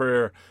Lord in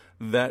prayer,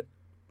 that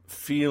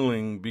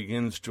feeling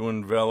begins to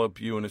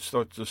envelop you and it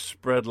starts to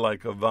spread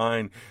like a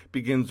vine,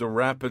 begins to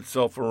wrap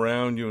itself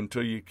around you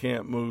until you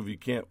can't move, you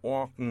can't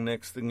walk, and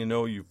next thing you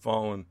know, you've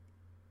fallen.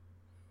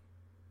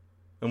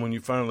 And when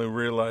you finally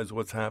realize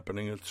what's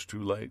happening, it's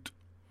too late.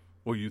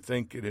 Or you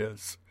think it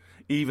is.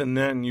 Even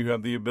then you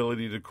have the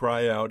ability to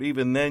cry out.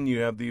 Even then you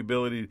have the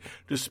ability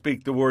to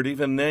speak the word.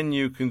 Even then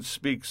you can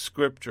speak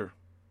scripture.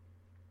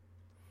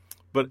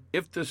 But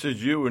if this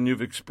is you and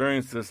you've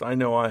experienced this, I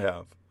know I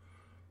have.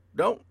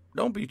 Don't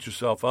beat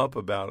yourself up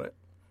about it.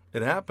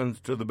 It happens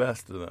to the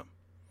best of them.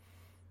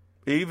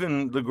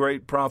 Even the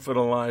great prophet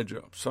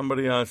Elijah,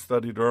 somebody I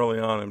studied early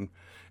on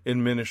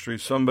in ministry,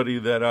 somebody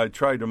that I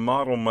tried to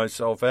model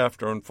myself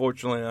after.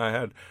 Unfortunately, I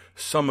had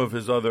some of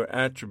his other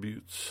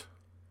attributes.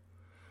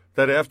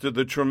 That after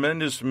the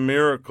tremendous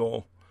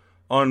miracle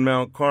on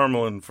Mount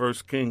Carmel in 1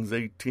 Kings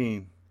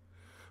 18,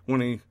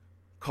 when he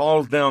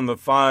calls down the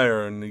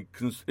fire and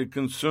it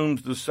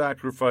consumes the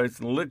sacrifice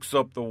and licks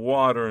up the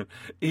water and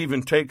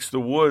even takes the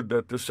wood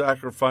that the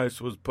sacrifice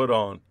was put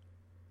on.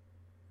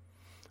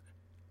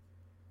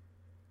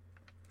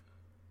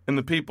 And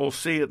the people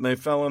see it and they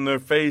fell on their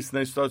face and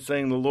they start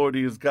saying, the Lord,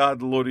 He is God,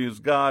 the Lord, He is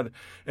God.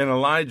 And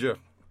Elijah,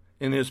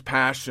 in his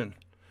passion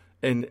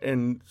and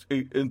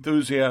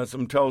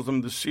enthusiasm, tells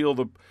them to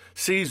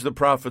seize the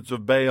prophets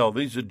of Baal.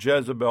 These are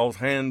Jezebel's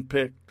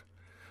handpicked.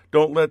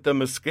 Don't let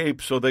them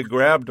escape. So they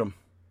grabbed them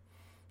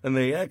and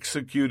they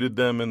executed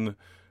them.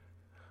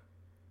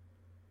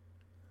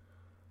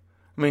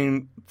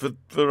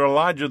 For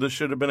Elijah, this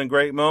should have been a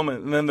great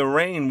moment. And then the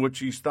rain, which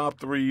he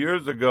stopped 3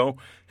 years ago,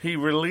 he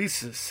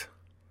releases.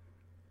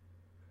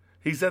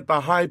 He's at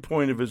the high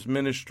point of his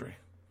ministry.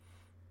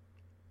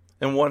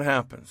 And what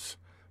happens?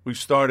 We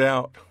start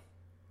out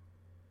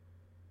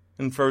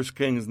in 1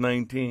 Kings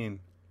 19.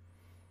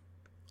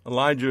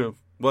 Elijah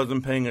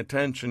wasn't paying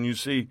attention. You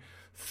see,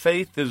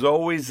 faith is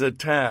always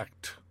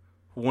attacked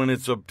when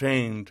it's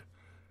obtained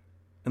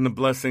and the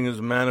blessing is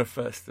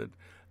manifested.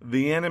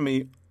 The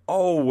enemy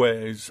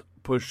always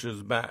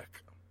pushes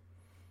back.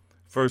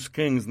 1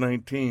 Kings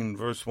 19,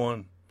 verse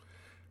 1.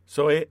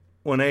 So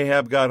when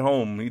Ahab got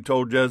home, he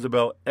told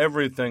Jezebel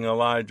everything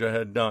Elijah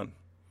had done,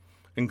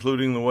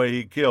 including the way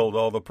he killed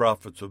all the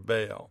prophets of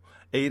Baal,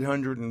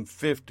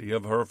 850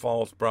 of her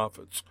false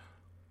prophets.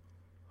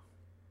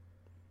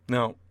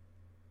 Now,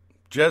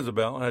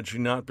 Jezebel, had she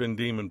not been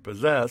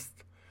demon-possessed,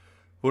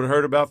 would have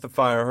heard about the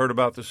fire, heard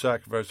about the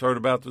sacrifice, heard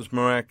about this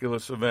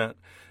miraculous event,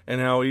 and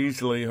how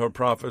easily her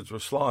prophets were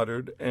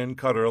slaughtered and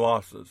cut her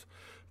losses.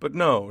 But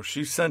no,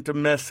 she sent a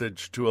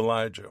message to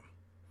Elijah.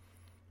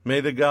 May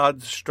the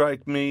gods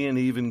strike me and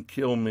even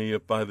kill me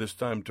if by this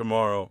time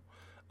tomorrow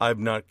I've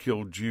not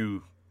killed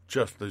you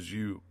just as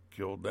you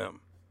killed them.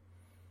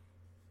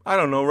 I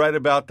don't know, right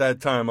about that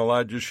time,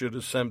 Elijah should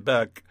have sent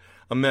back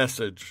a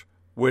message,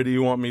 where do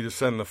you want me to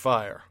send the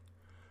fire?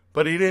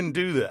 But he didn't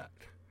do that.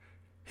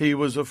 He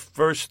was,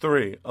 verse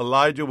 3,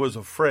 Elijah was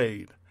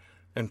afraid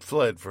and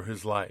fled for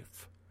his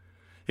life.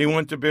 He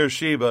went to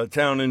Beersheba, a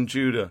town in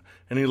Judah,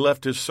 and he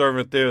left his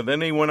servant there.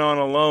 Then he went on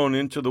alone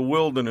into the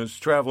wilderness,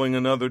 traveling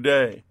another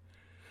day.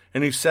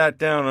 And he sat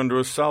down under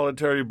a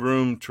solitary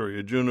broom tree,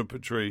 a juniper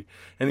tree,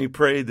 and he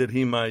prayed that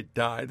he might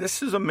die.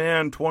 This is a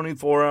man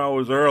 24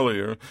 hours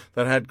earlier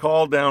that had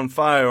called down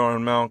fire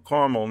on Mount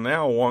Carmel,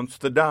 now wants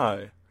to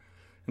die.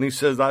 And he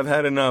says, I've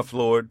had enough,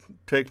 Lord.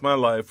 Take my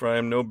life, for I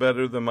am no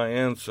better than my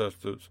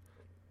ancestors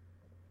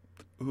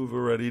who've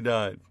already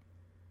died.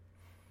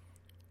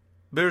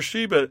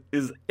 Beersheba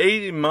is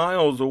 80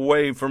 miles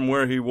away from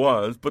where he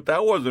was, but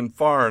that wasn't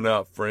far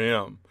enough for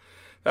him.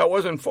 That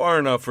wasn't far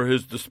enough for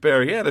his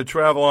despair. He had to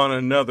travel on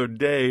another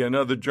day,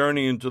 another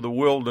journey into the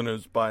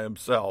wilderness by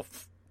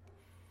himself.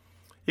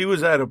 He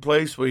was at a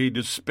place where he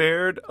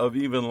despaired of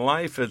even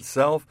life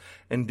itself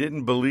and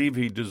didn't believe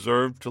he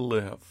deserved to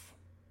live.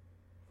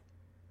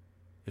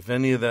 If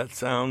any of that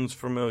sounds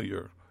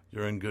familiar,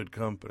 you're in good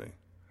company.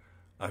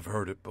 I've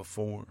heard it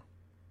before.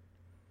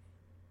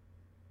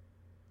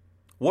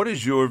 What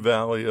is your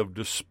valley of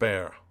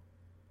despair?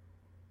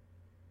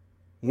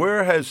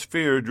 Where has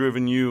fear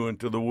driven you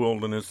into the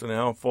wilderness, and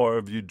how far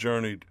have you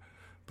journeyed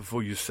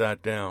before you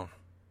sat down?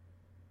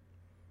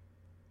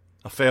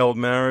 A failed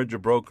marriage, a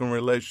broken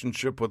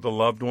relationship with a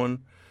loved one,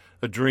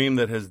 a dream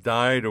that has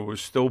died or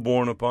was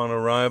stillborn upon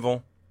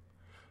arrival,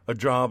 a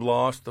job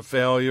lost, a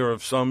failure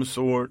of some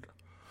sort,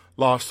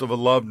 loss of a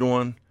loved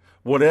one,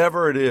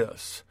 whatever it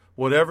is,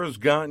 whatever's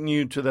gotten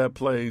you to that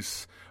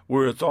place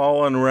where it's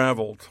all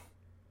unraveled,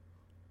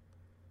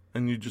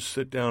 and you just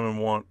sit down and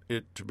want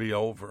it to be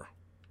over.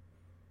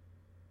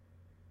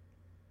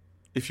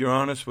 If you're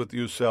honest with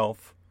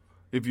yourself,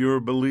 if you're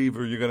a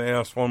believer, you're going to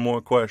ask one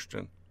more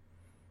question.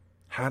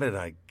 How did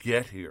I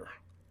get here?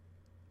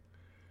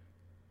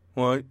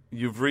 Well,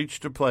 you've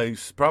reached a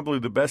place, probably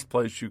the best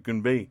place you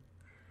can be,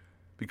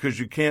 because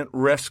you can't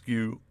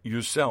rescue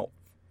yourself.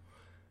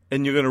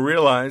 And you're going to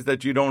realize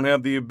that you don't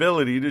have the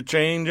ability to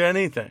change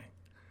anything.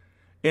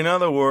 In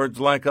other words,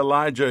 like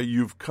Elijah,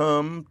 you've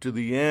come to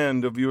the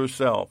end of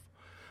yourself.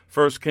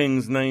 1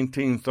 Kings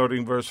 19,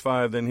 starting verse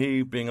 5, then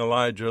he, being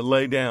Elijah,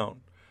 lay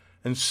down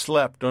and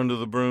slept under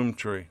the broom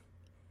tree.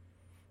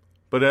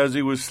 But as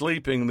he was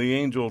sleeping, the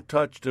angel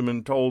touched him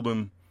and told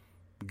him,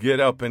 get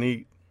up and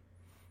eat.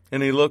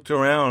 And he looked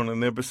around,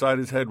 and there beside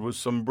his head was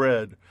some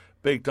bread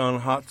baked on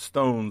hot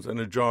stones and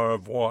a jar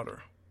of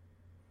water.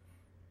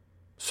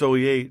 So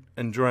he ate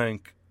and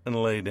drank and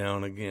lay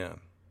down again.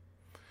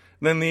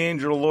 Then the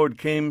angel of the Lord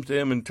came to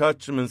him and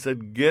touched him and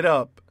said, get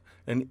up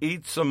and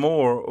eat some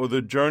more, or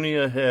the journey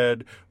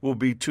ahead will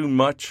be too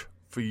much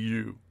for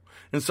you.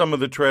 In some of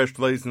the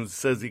translations, it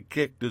says he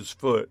kicked his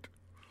foot.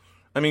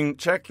 I mean,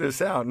 check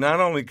this out. Not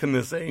only can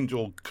this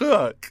angel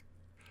cook,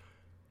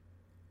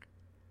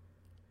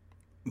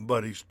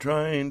 but he's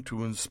trying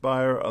to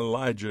inspire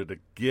Elijah to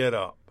get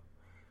up.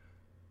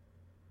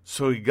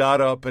 So he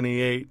got up and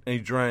he ate and he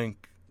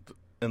drank,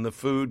 and the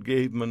food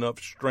gave him enough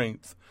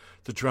strength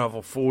to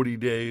travel 40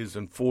 days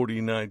and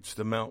 40 nights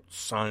to Mount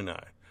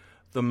Sinai,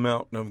 the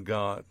mountain of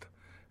God.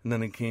 And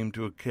then he came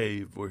to a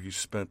cave where he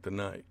spent the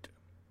night.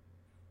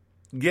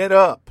 Get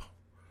up,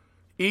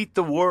 eat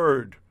the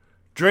word,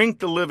 drink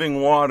the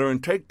living water,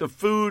 and take the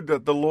food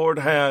that the Lord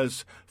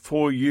has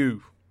for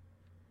you.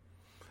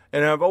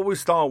 And I've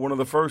always thought one of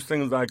the first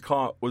things I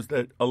caught was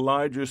that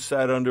Elijah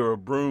sat under a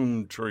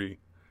broom tree.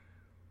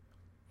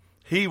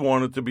 He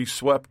wanted to be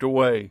swept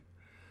away,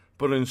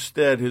 but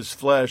instead his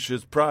flesh,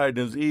 his pride,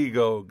 his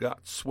ego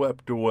got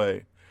swept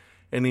away,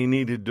 and he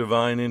needed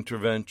divine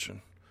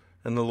intervention.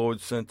 And the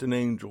Lord sent an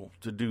angel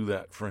to do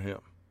that for him.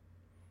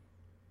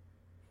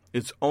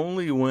 It's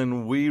only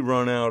when we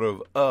run out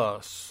of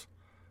us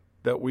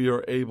that we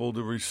are able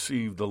to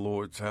receive the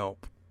Lord's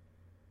help.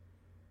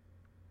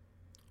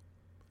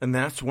 And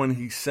that's when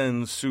he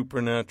sends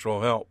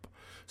supernatural help,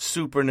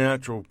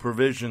 supernatural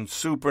provision,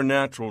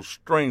 supernatural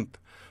strength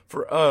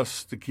for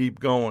us to keep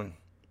going.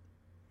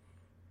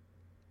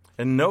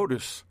 And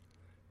notice,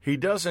 he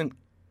doesn't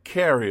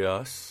carry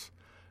us,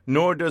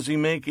 nor does he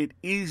make it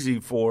easy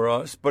for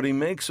us, but he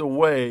makes a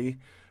way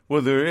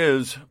where there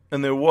is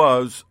and there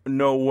was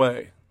no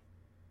way.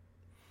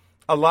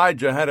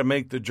 Elijah had to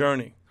make the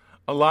journey.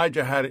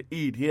 Elijah had to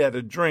eat. He had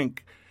to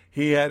drink.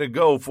 He had to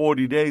go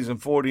 40 days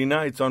and 40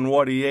 nights on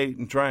what he ate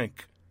and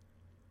drank.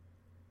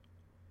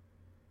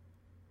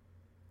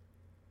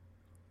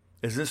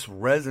 Is this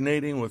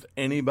resonating with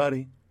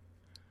anybody?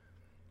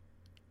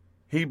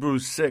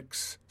 Hebrews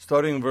 6,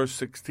 starting in verse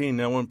 16.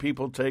 Now, when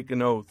people take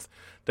an oath,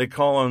 they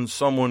call on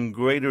someone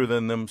greater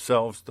than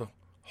themselves to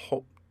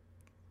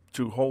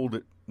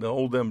hold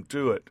them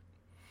to it.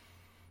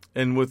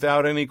 And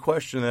without any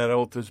question, that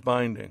oath is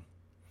binding.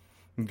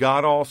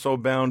 God also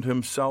bound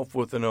himself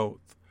with an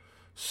oath,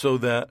 so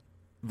that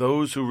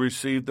those who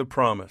received the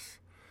promise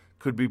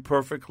could be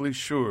perfectly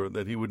sure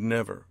that he would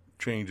never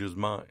change his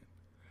mind.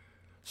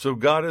 So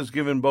God has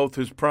given both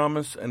his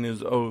promise and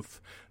his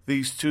oath.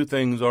 These two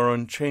things are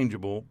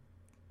unchangeable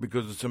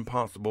because it's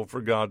impossible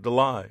for God to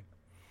lie.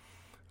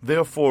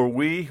 Therefore,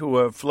 we who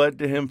have fled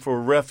to him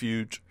for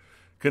refuge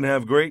can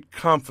have great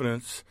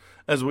confidence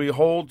as we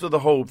hold to the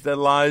hope that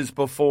lies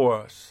before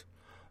us.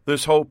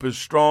 This hope is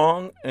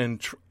strong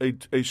and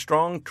a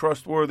strong,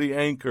 trustworthy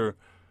anchor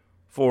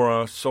for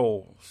our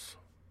souls.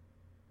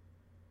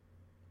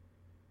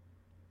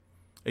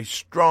 A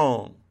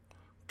strong,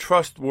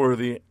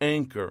 trustworthy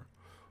anchor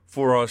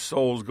for our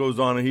souls goes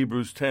on in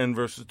Hebrews 10,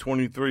 verses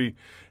 23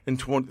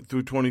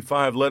 through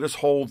 25. Let us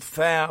hold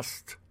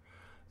fast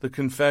the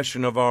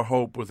confession of our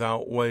hope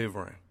without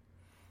wavering,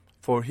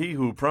 for he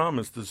who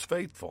promised is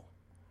faithful.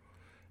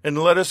 And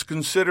let us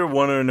consider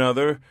one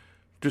another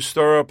to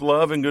stir up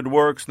love and good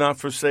works, not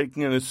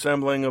forsaking an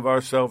assembling of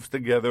ourselves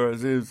together,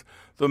 as is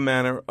the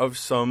manner of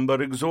some,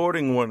 but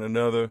exhorting one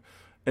another,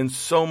 and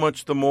so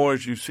much the more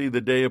as you see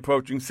the day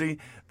approaching. See,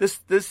 this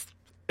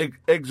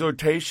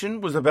exhortation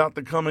was about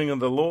the coming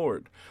of the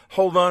Lord.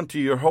 Hold on to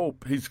your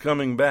hope. He's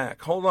coming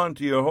back. Hold on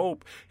to your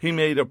hope. He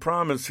made a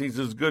promise. He's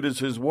as good as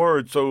his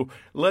word. So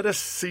let us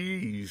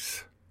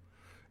seize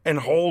and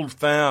hold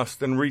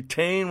fast and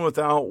retain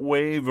without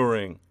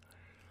wavering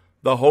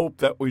the hope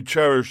that we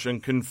cherish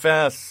and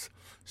confess,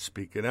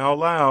 speak it out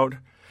loud,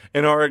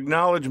 in our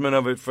acknowledgement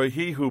of it, for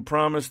he who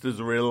promised is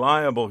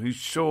reliable, he's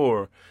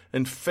sure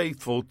and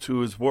faithful to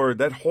his word.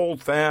 That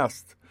hold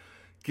fast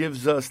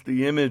gives us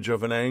the image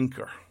of an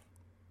anchor.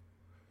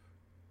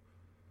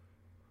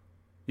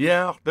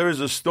 Yeah, there is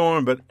a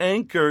storm, but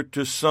anchor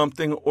to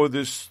something or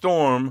this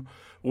storm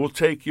will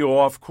take you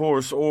off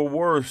course or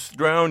worse,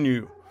 drown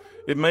you.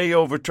 It may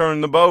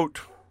overturn the boat.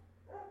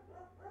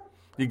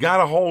 You got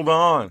to hold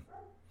on.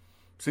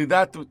 See,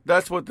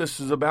 that's what this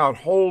is about.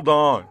 Hold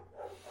on.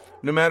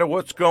 No matter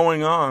what's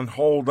going on,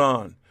 hold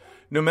on.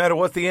 No matter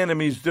what the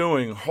enemy's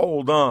doing,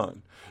 hold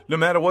on. No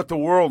matter what the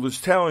world is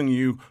telling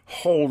you,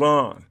 hold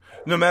on.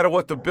 No matter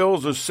what the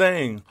bills are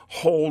saying,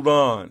 hold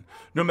on.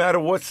 No matter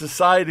what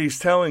society's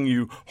telling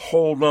you,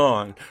 hold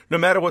on. No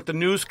matter what the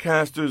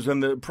newscasters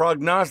and the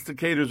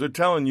prognosticators are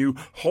telling you,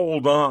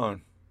 hold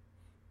on.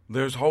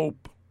 There's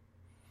hope.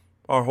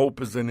 Our hope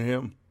is in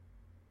him.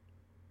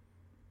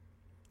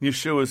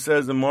 Yeshua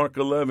says in Mark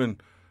 11,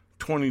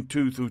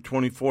 22 through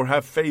 24,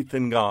 have faith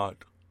in God.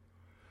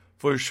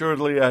 For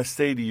assuredly I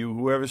say to you,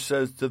 whoever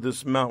says to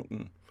this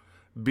mountain,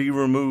 be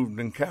removed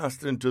and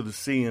cast into the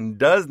sea, and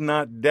does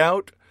not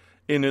doubt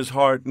in his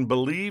heart and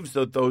believes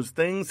that those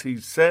things he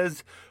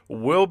says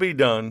will be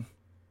done,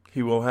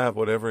 he will have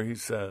whatever he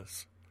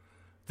says.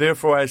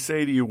 Therefore I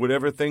say to you,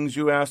 whatever things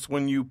you ask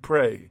when you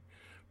pray,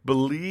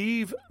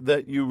 believe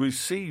that you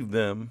receive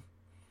them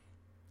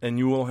and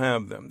you will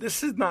have them.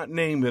 This is not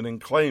name it and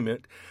claim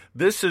it.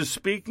 This is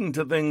speaking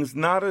to things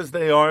not as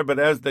they are, but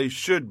as they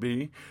should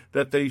be,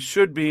 that they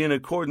should be in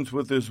accordance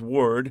with His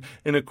Word,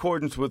 in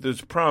accordance with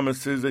His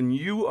promises, and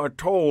you are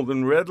told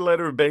in red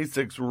letter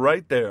basics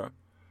right there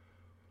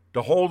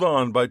to hold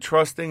on by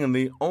trusting in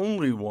the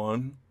only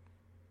one,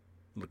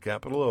 the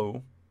capital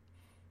O,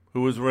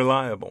 who is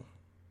reliable.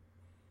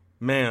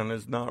 Man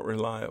is not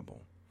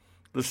reliable.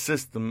 The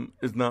system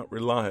is not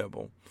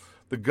reliable.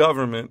 The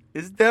government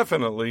is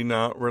definitely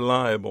not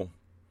reliable.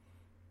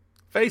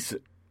 Face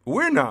it,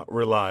 we're not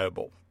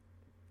reliable.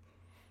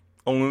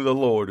 Only the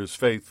Lord is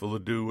faithful to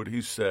do what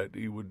He said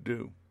He would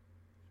do.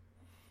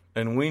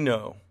 And we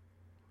know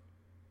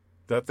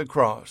that the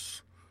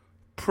cross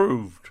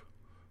proved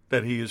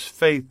that He is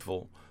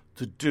faithful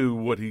to do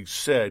what He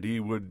said He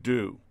would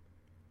do.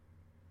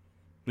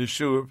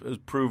 Yeshua has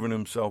proven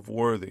Himself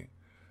worthy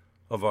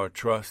of our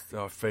trust,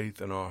 our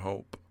faith, and our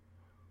hope.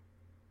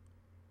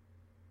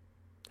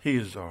 He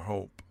is our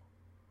hope.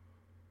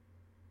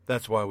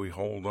 That's why we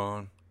hold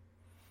on.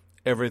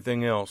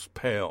 Everything else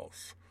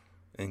pales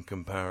in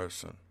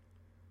comparison.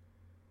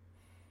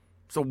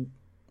 So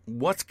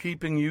what's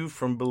keeping you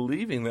from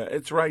believing that?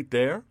 It's right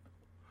there.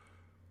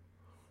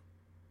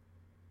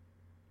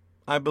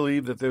 I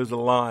believe that there's a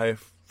lie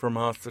from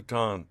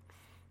Hasatan,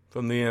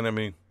 from the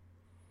enemy,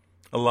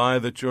 a lie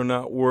that you're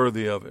not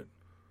worthy of it,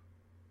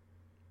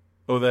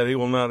 or that He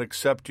will not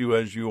accept you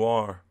as you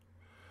are.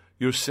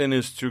 Your sin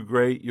is too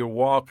great, your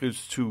walk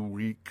is too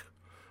weak,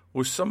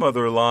 or some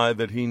other lie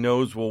that He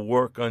knows will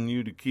work on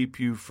you to keep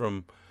you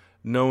from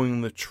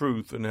knowing the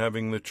truth and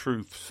having the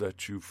truth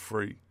set you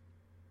free.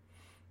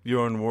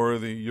 You're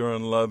unworthy, you're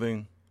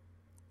unloving.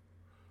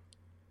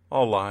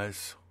 All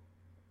lies.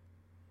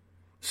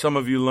 Some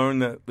of you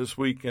learned that this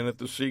weekend at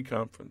the Sea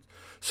Conference.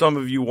 Some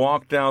of you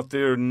walked out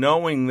there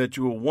knowing that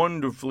you were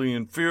wonderfully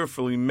and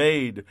fearfully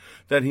made,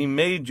 that He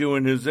made you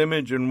in His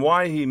image and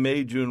why He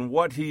made you and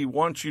what He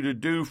wants you to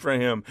do for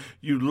Him.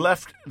 You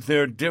left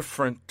there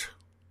different.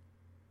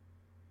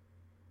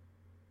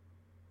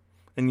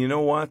 And you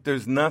know what?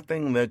 There's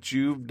nothing that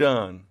you've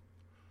done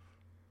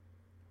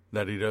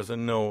that He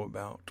doesn't know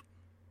about.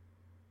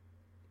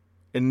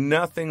 And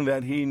nothing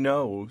that He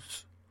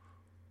knows,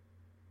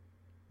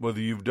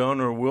 whether you've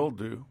done or will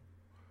do,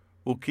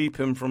 will keep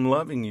Him from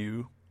loving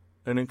you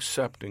and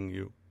accepting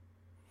you.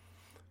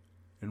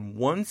 And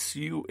once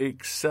you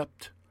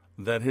accept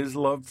that His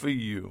love for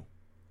you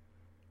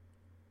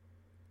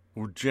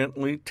will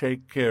gently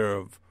take care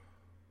of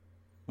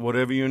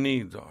whatever your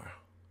needs are,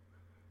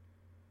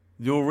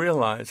 you'll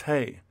realize,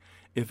 hey,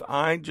 if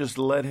I just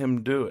let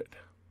Him do it,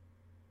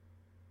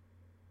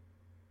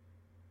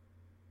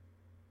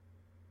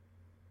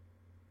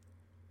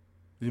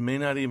 you may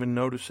not even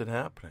notice it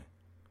happening,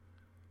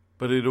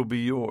 but it'll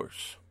be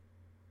yours.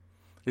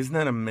 Isn't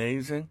that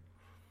amazing?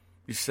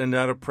 You send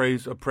out a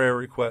prayer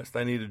request.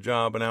 I need a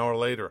job. An hour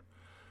later,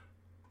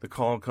 the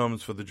call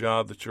comes for the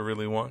job that you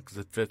really want because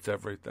it fits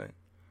everything.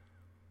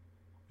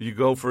 You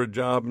go for a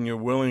job and you're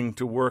willing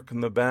to work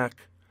in the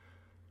back,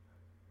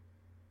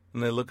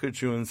 and they look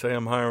at you and say,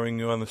 I'm hiring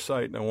you on the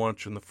site and I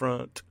want you in the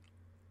front.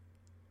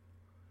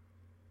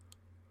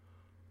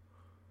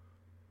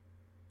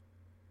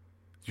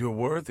 You're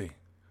worthy,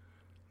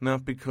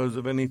 not because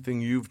of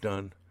anything you've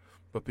done,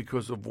 but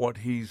because of what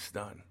He's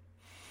done.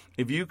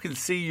 If you could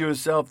see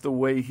yourself the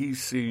way He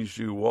sees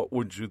you, what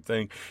would you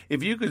think?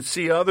 If you could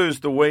see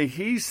others the way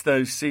He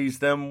sees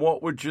them,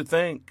 what would you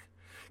think?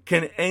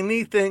 Can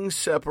anything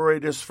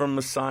separate us from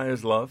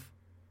Messiah's love?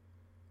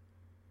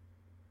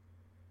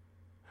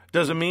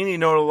 Does it mean He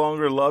no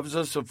longer loves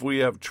us if we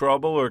have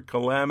trouble or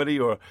calamity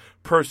or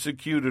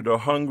persecuted or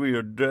hungry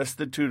or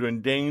destitute or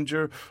in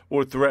danger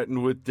or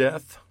threatened with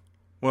death?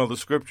 Well, the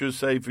Scriptures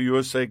say, for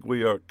your sake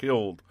we are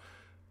killed.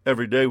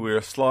 Every day we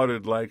are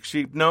slaughtered like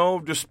sheep. No,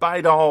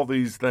 despite all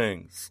these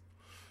things,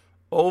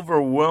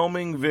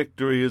 overwhelming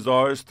victory is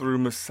ours through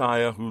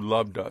Messiah who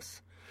loved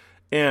us.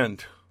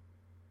 And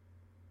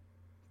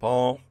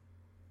Paul,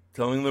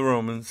 telling the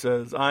Romans,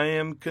 says, I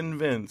am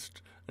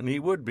convinced, and he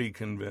would be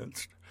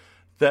convinced,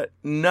 that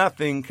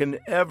nothing can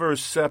ever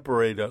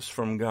separate us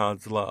from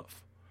God's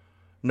love.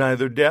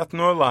 Neither death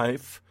nor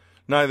life,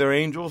 neither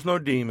angels nor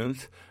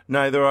demons,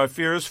 neither our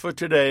fears for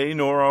today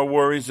nor our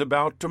worries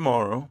about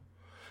tomorrow,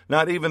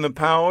 not even the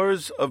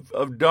powers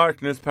of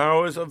darkness,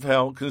 powers of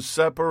hell, can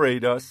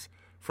separate us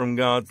from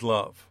God's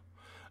love.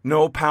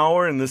 No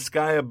power in the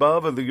sky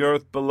above or the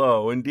earth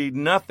below, indeed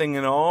nothing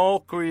in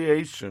all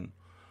creation,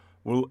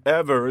 will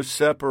ever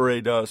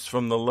separate us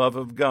from the love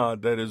of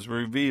God that is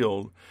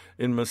revealed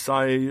in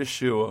Messiah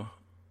Yeshua,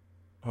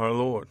 our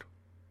Lord.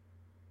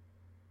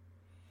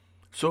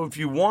 So if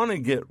you want to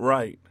get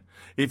right,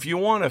 if you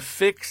want to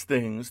fix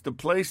things, the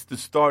place to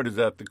start is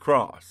at the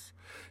cross.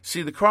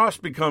 See, the cross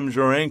becomes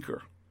your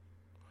anchor.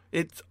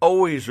 It's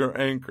always your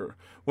anchor.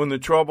 When the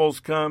troubles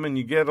come and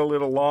you get a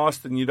little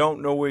lost and you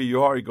don't know where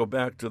you are, you go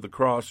back to the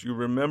cross. You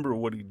remember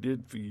what He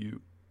did for you.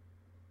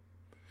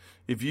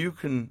 If you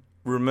can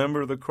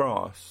remember the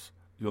cross,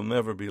 you'll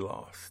never be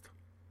lost.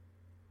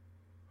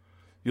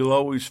 you'll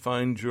always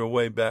find your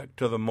way back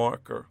to the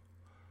marker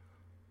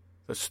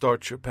that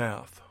starts your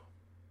path.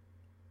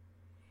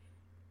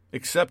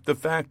 Accept the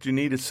fact you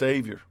need a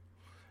Savior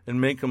and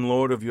make him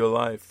Lord of your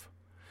life.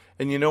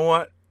 And you know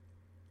what?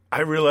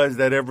 I realize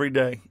that every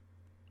day.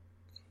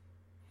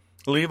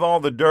 Leave all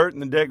the dirt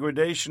and the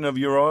degradation of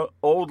your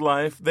old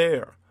life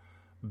there,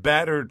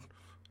 battered,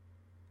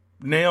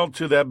 nailed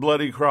to that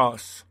bloody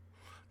cross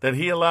that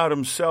he allowed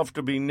himself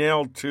to be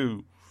nailed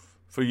to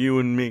for you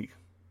and me.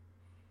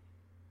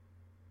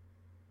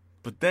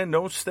 But then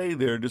don't stay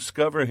there.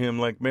 Discover him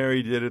like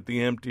Mary did at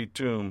the empty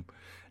tomb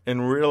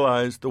and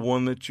realize the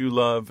one that you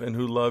love and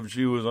who loves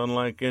you is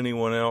unlike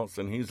anyone else,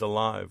 and he's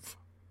alive.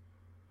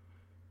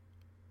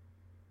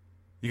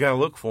 You got to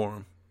look for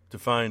him to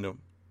find him.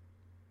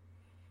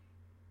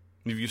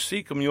 If you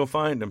seek him, you'll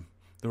find him.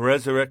 The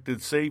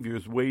resurrected Savior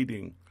is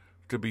waiting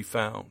to be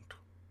found.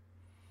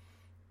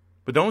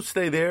 But don't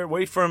stay there.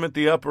 Wait for him at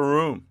the upper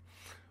room.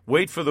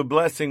 Wait for the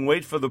blessing.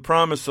 Wait for the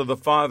promise of the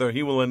Father.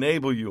 He will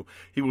enable you.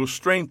 He will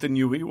strengthen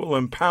you. He will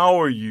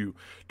empower you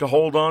to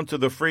hold on to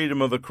the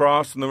freedom of the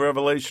cross and the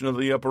revelation of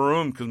the upper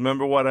room. Because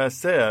remember what I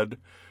said,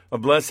 a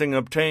blessing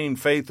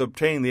obtained, faith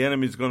obtained. The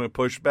enemy's going to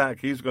push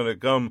back. He's going to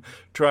come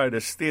try to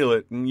steal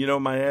it. And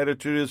my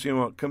attitude is,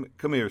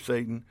 come here,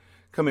 Satan.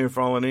 Come here,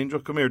 fallen angel.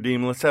 Come here,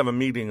 demon. Let's have a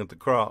meeting at the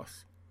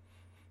cross.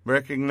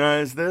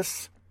 Recognize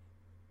this?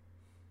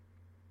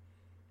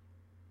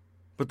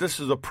 But this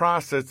is a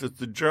process. It's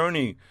a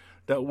journey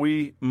that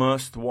we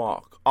must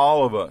walk,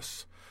 all of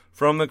us,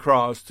 from the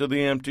cross to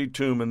the empty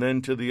tomb and then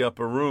to the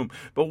upper room.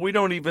 But we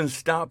don't even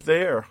stop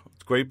there.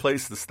 It's a great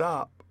place to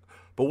stop.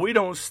 But we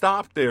don't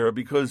stop there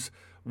because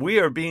we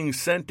are being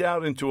sent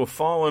out into a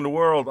fallen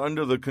world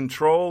under the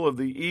control of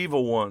the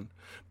evil one.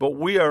 But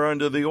we are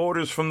under the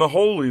orders from the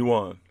Holy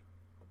One.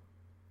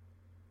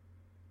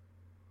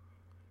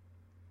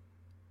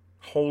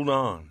 Hold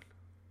on.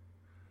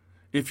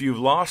 If you've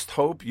lost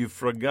hope, you've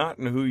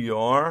forgotten who you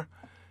are,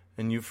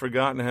 and you've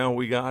forgotten how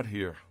we got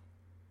here.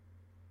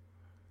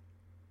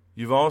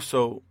 You've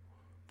also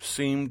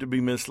seemed to be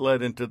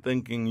misled into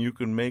thinking you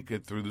can make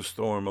it through the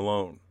storm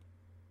alone.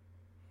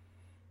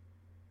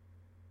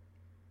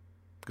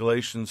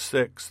 Galatians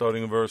 6,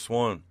 starting in verse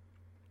 1.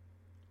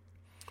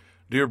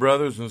 Dear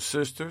brothers and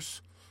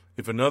sisters,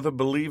 if another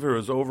believer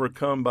is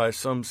overcome by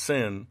some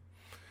sin,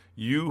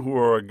 you who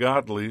are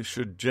godly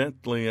should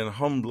gently and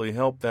humbly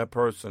help that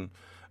person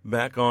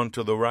back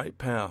onto the right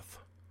path.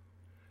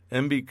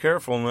 And be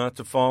careful not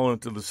to fall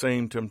into the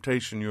same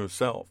temptation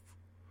yourself.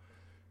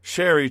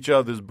 Share each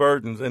other's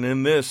burdens, and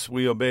in this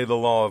we obey the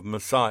law of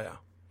Messiah.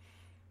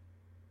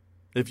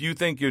 If you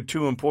think you're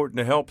too important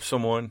to help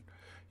someone,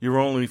 you're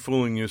only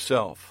fooling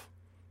yourself.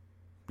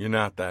 You're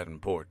not that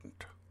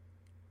important.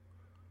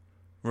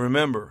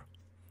 Remember,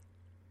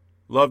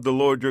 love the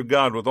Lord your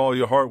God with all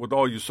your heart, with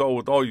all your soul,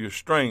 with all your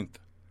strength.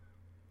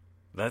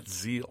 That's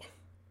zeal.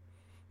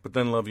 But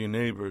then love your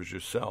neighbor as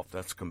yourself.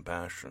 That's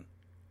compassion.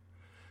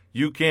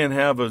 You can't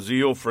have a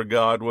zeal for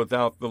God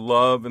without the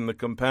love and the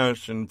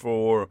compassion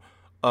for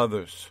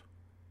others.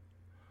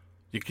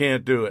 You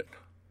can't do it.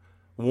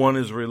 One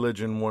is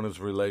religion, one is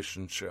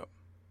relationship.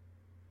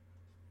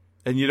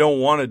 And you don't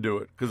want to do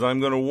it, because I'm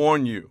going to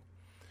warn you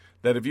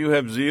that if you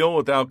have zeal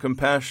without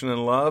compassion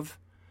and love,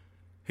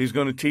 he's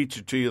going to teach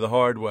it to you the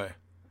hard way.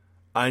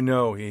 I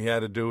know he had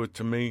to do it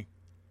to me.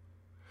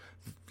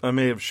 I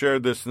may have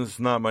shared this, and this is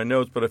not my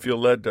notes, but I feel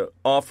led to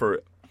offer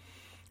it.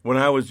 When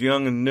I was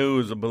young and new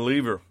as a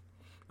believer,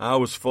 I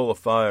was full of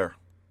fire.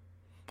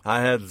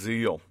 I had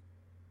zeal.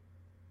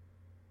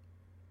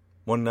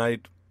 One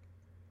night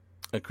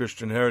at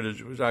Christian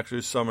Heritage, it was actually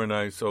a summer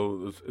night,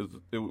 so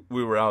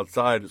we were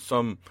outside at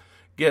some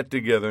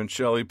get-together, and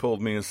Shelley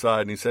pulled me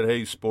aside, and he said,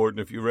 "Hey, sport," and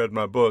if you read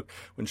my book,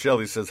 when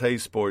Shelley says, "Hey,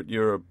 sport,"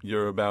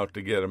 you're about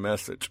to get a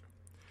message.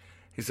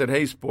 He said,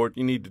 "Hey, sport,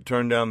 you need to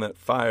turn down that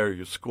fire.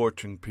 You're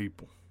scorching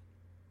people."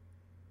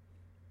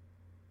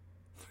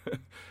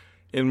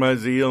 In my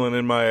zeal and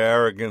in my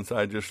arrogance,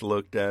 I just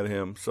looked at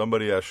him,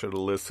 somebody I should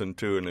have listened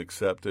to and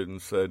accepted, and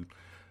said,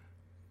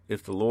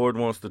 if the Lord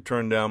wants to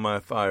turn down my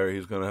fire,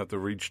 he's going to have to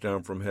reach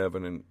down from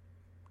heaven and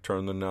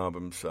turn the knob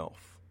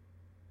himself.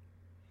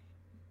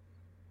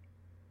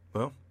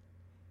 Well,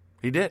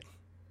 he did.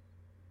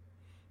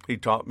 He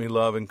taught me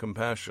love and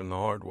compassion the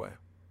hard way.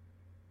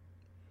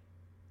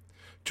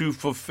 To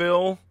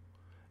fulfill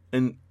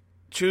and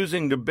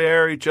choosing to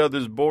bear each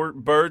other's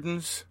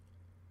burdens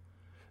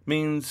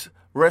means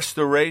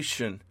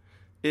restoration.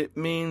 It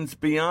means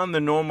beyond the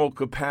normal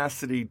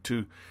capacity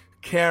to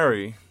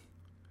carry,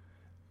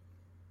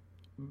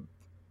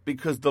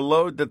 because the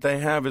load that they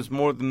have is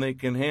more than they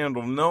can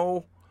handle.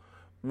 No,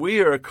 we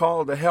are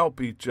called to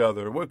help each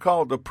other. We're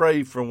called to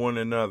pray for one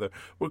another.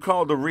 We're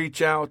called to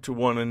reach out to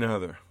one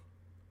another.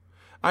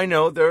 I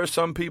know there are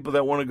some people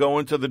that want to go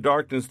into the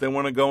darkness. They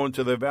want to go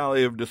into the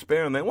valley of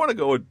despair, and they want to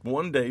go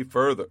one day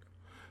further.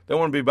 They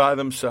want to be by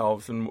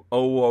themselves, and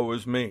oh, woe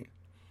is me.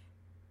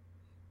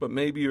 But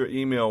maybe your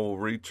email will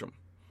reach them.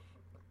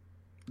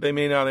 They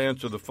may not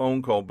answer the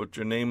phone call, but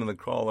your name and the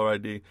caller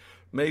ID,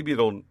 maybe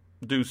it'll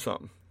do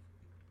something.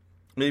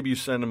 Maybe you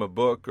send them a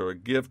book or a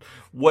gift.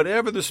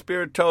 Whatever the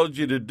Spirit tells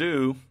you to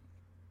do,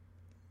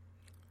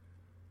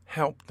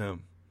 help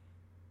them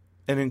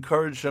and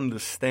encourage them to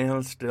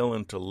stand still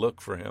and to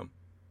look for Him.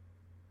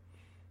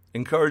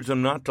 Encourage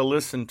them not to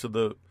listen to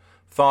the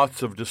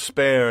thoughts of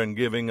despair and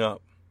giving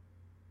up.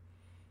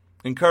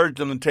 Encourage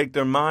them to take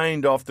their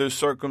mind off their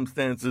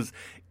circumstances,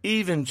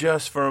 even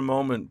just for a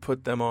moment,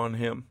 put them on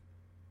Him.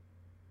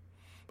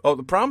 Oh,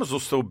 the promise will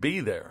still be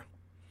there.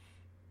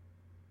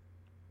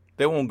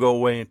 They won't go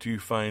away until you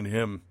find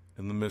Him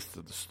in the midst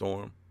of the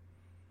storm.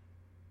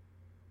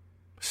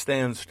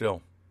 Stand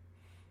still.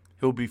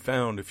 He'll be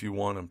found if you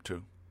want Him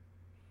to.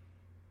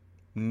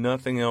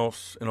 Nothing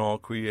else in all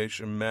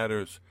creation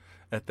matters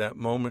at that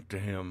moment to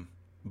Him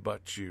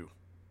but you.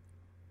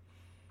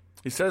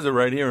 He says it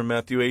right here in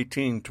Matthew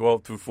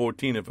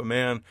 18:12-14. If a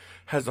man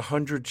has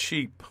 100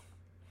 sheep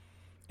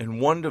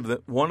and one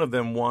of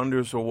them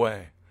wanders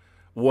away,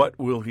 what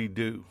will he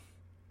do?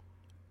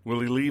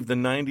 Will he leave the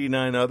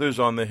 99 others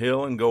on the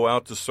hill and go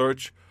out to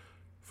search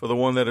for the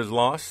one that is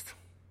lost?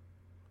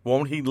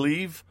 Won't he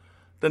leave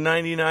the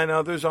 99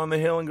 others on the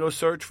hill and go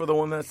search for the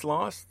one that's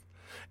lost?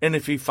 And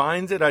if he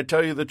finds it, I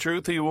tell you the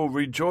truth, he will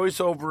rejoice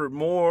over it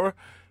more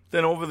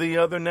than over the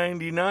other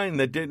 99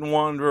 that didn't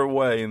wander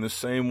away. In the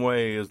same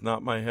way, it's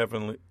not my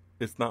heavenly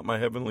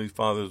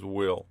Father's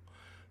will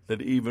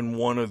that even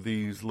one of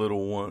these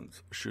little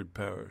ones should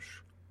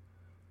perish.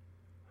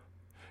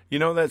 You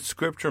know, that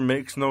scripture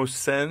makes no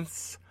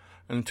sense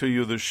until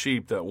you're the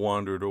sheep that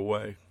wandered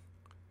away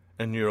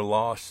and you're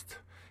lost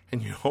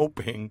and you're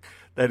hoping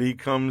that He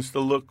comes to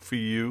look for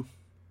you.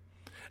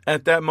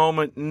 At that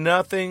moment,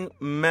 nothing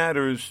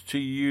matters to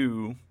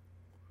you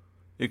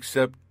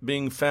except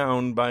being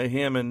found by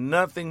Him, and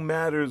nothing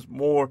matters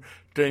more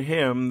to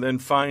Him than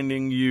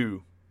finding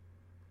you.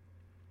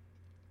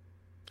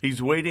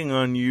 He's waiting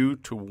on you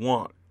to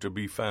want to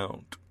be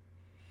found.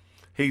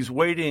 He's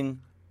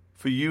waiting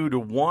for you to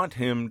want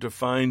Him to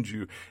find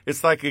you.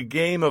 It's like a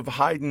game of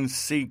hide and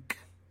seek.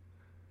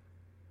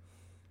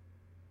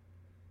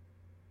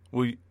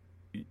 Well,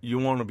 you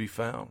want to be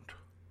found.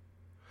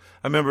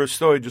 I remember a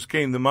story just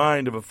came to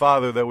mind of a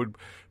father that would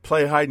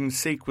play hide and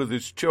seek with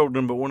his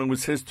children, but when it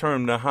was his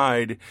turn to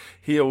hide,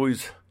 he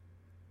always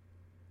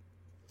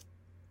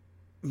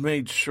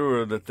made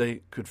sure that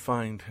they could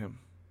find him.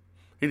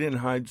 He didn't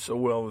hide so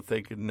well that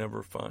they could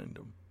never find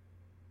him.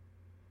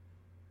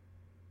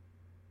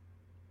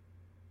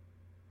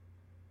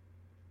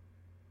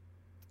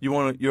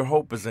 Your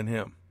hope is in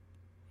Him.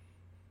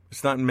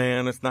 It's not in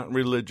man, it's not in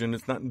religion,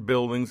 it's not in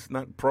buildings, it's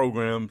not in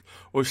programs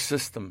or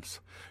systems.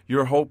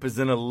 Your hope is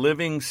in a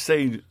living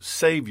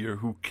Savior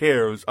who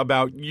cares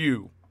about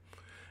you.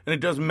 And it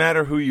doesn't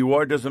matter who you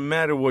are, it doesn't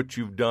matter what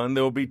you've done.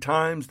 There will be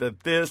times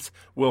that this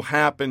will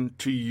happen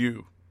to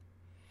you.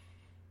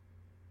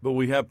 But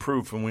we have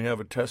proof and we have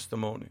a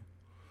testimony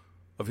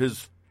of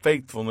His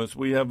faithfulness.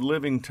 We have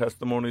living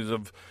testimonies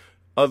of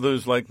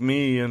others like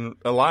me and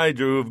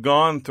Elijah who have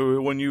gone through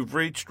it. When you've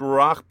reached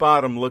rock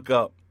bottom, look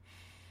up.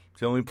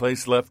 It's the only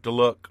place left to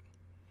look.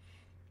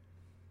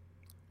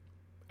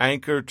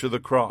 Anchor to the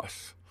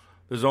cross.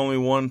 There's only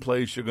one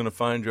place you're going to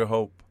find your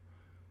hope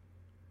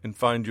and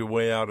find your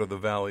way out of the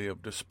valley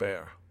of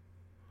despair.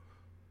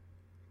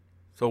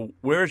 So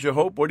where's your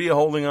hope? What are you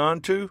holding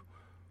on to?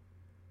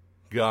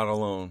 God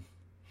alone.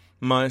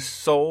 My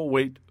soul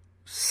wait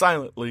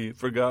silently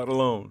for God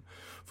alone,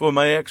 for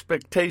my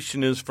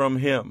expectation is from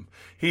Him.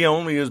 He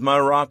only is my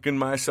rock and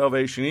my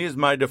salvation. He is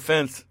my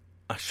defense.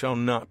 I shall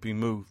not be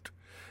moved.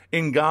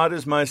 In God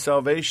is my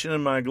salvation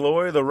and my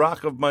glory, the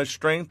rock of my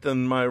strength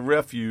and my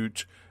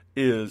refuge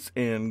is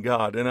in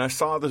God. And I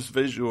saw this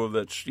visual of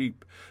that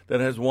sheep that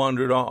has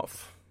wandered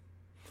off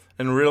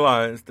and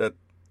realized that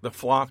the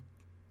flock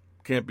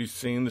can't be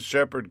seen, the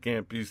shepherd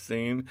can't be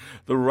seen,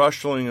 the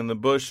rustling in the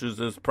bushes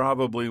is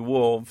probably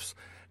wolves,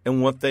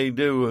 and what they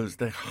do is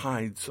they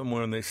hide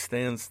somewhere and they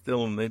stand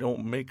still and they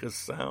don't make a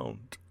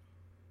sound.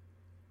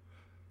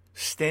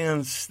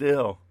 Stand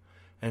still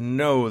and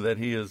know that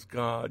He is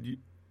God.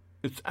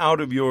 It's out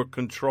of your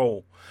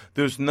control.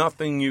 There's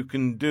nothing you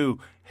can do.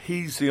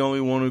 He's the only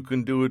one who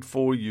can do it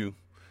for you.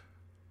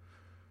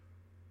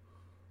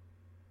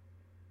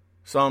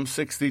 Psalm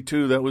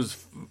 62, that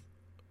was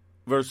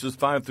verses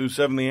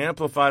 5-7. The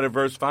Amplified of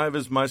verse 5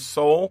 is, my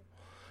soul,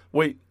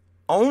 wait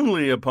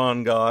only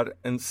upon God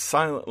and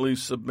silently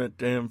submit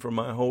to Him, for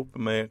my hope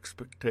and my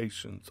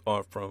expectations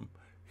are from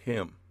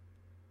Him.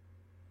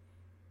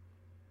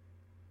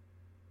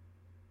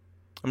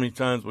 How many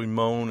times we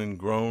moan and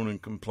groan and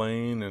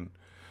complain and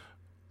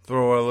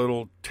throw our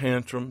little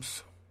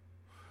tantrums?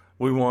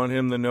 We want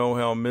Him to know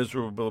how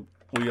miserable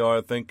we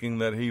are, thinking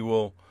that He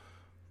will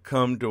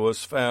come to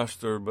us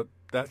faster, but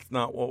that's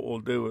not what will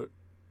do it.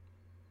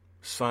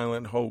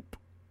 Silent hope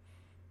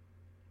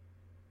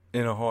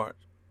in a heart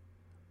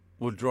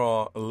will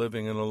draw a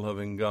living and a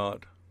loving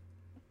God.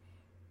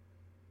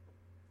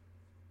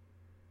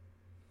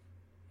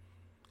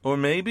 Or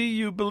maybe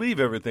you believe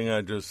everything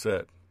I just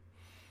said.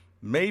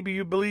 Maybe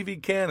you believe He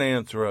can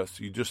answer us.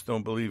 You just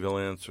don't believe He'll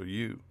answer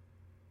you.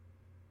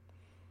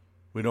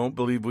 We don't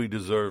believe we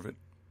deserve it.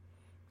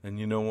 And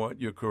you know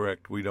what? You're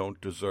correct. We don't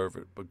deserve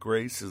it. But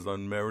grace is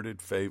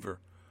unmerited favor.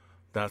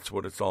 That's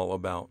what it's all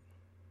about.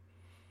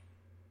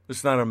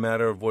 It's not a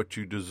matter of what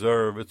you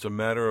deserve. It's a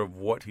matter of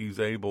what he's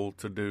able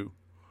to do.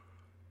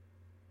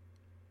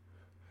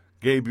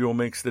 Gabriel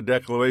makes the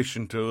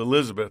declaration to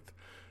Elizabeth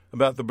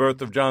about the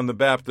birth of John the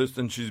Baptist,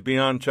 and she's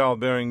beyond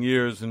childbearing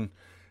years. And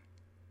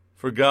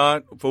for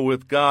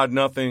with God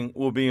nothing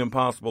will be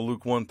impossible.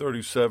 Luke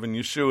 1:37.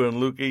 Yeshua in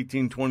Luke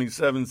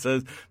 18:27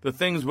 says, the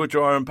things which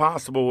are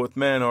impossible with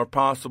men are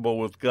possible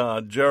with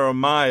God.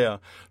 Jeremiah,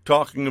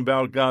 talking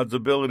about God's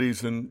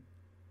abilities in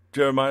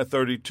Jeremiah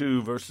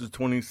 32, verses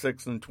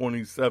 26 and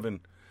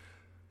 27.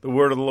 The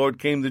word of the Lord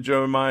came to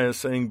Jeremiah,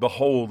 saying,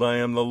 behold, I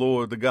am the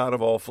Lord, the God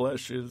of all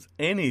flesh. Is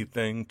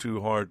anything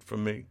too hard for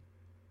me?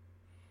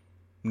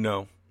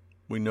 No,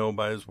 we know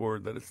by his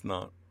word that it's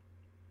not.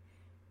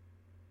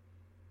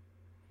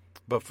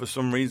 But for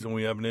some reason,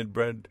 we have an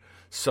inbred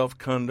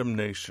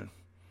self-condemnation.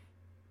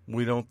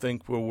 We don't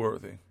think we're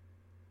worthy.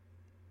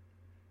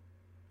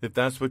 If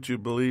that's what you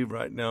believe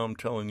right now, I'm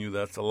telling you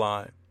that's a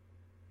lie.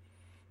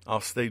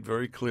 I'll state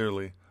very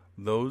clearly,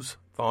 those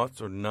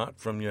thoughts are not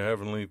from your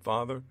Heavenly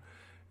Father,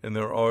 and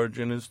their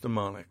origin is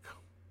demonic.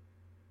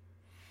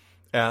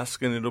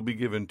 Ask, and it'll be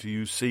given to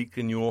you. Seek,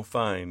 and you will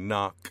find.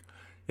 Knock,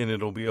 and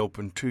it'll be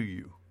opened to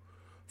you.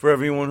 For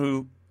everyone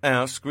who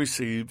asks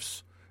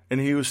receives,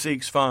 and he who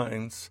seeks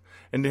finds,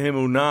 and to him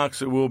who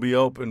knocks it will be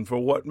opened. For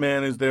what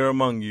man is there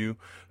among you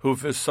who,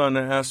 if his son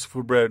asks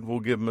for bread,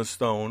 will give him a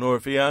stone? Or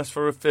if he asks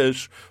for a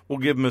fish, will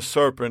give him a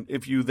serpent?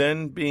 If you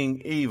then,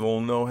 being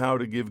evil, know how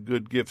to give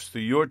good gifts to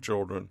your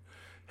children,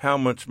 how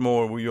much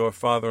more will your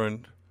Father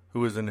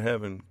who is in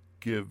heaven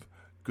give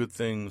good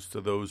things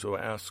to those who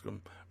ask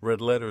him? Red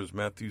letters,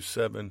 Matthew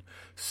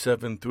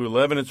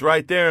 7:7-11. It's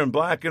right there in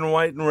black and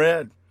white and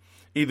red.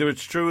 Either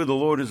it's true, the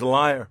Lord is a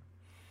liar,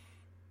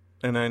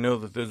 and I know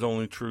that there's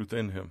only truth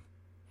in him.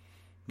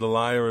 The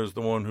liar is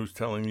the one who's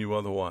telling you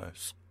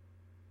otherwise.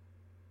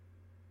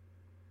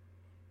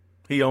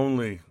 He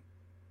only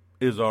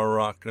is our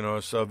rock and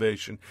our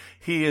salvation.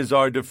 He is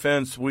our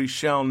defense. We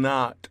shall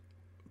not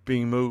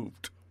be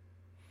moved.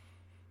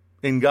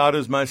 In God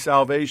is my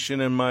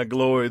salvation and my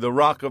glory. The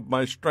rock of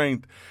my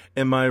strength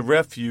and my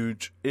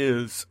refuge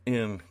is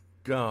in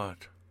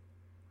God.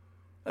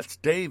 That's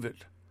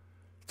David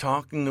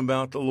talking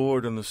about the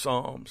Lord in the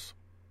Psalms.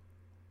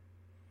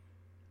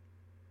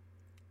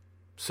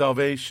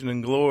 Salvation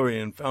and glory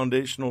and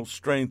foundational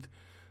strength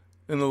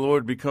in the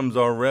Lord becomes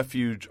our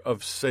refuge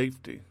of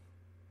safety.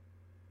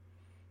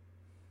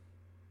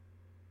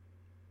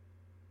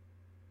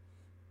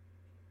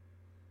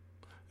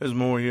 There's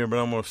more here, but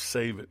I'm going to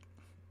save it.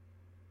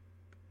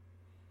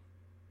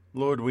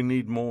 Lord, we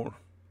need more.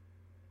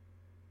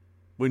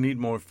 We need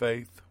more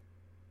faith.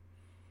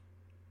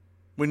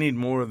 We need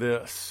more of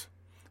this.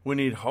 We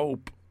need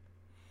hope.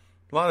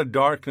 A lot of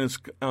darkness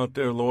out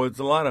there, Lord. There's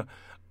a lot of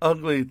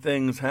ugly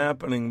things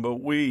happening, but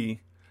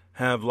we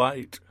have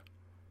light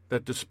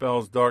that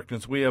dispels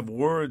darkness. We have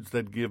words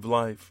that give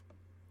life.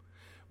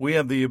 We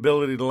have the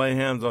ability to lay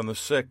hands on the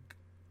sick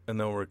and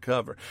they'll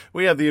recover.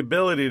 We have the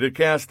ability to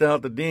cast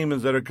out the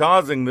demons that are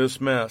causing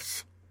this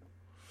mess.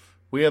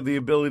 We have the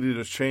ability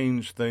to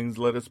change things.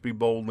 Let us be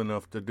bold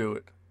enough to do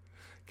it.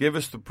 Give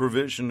us the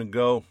provision to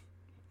go,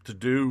 to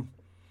do,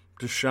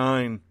 to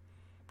shine,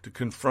 to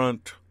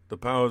confront the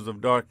powers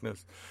of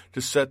darkness,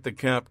 to set the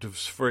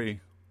captives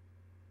free,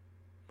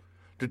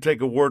 to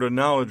take a word of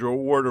knowledge or a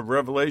word of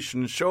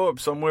revelation and show up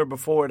somewhere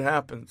before it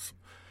happens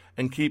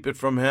and keep it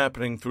from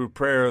happening through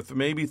prayer,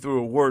 maybe through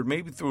a word,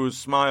 maybe through a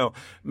smile,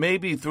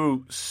 maybe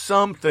through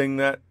something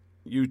that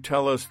you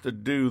tell us to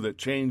do that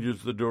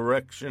changes the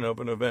direction of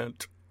an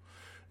event.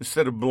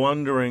 Instead of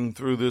blundering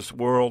through this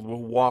world, we'll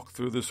walk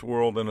through this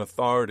world in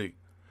authority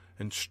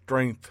and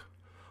strength,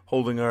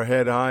 holding our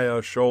head high,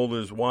 our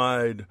shoulders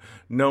wide,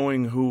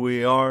 knowing who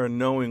we are and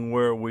knowing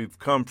where we've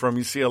come from.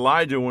 You see,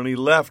 Elijah, when he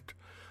left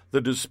the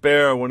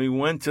despair, when he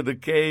went to the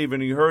cave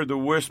and he heard the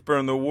whisper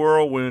and the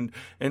whirlwind,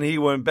 and he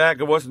went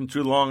back, it wasn't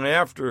too long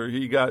after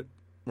he got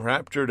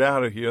raptured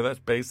out of here. That's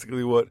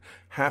basically what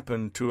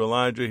happened to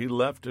Elijah. He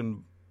left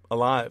him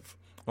alive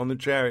on the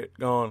chariot,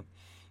 gone.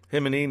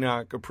 Him and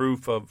Enoch, a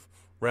proof of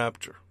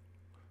rapture.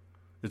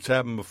 It's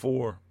happened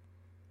before.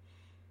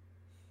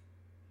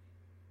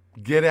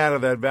 Get out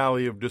of that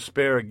valley of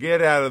despair.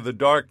 Get out of the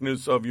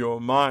darkness of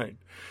your mind.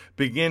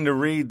 Begin to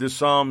read the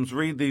Psalms.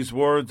 Read these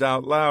words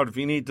out loud. If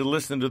you need to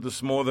listen to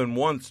this more than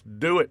once,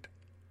 do it.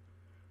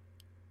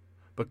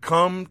 But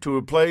come to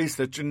a place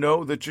that you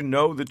know,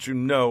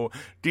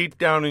 deep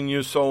down in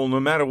your soul, no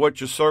matter what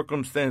your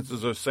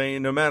circumstances are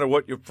saying, no matter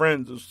what your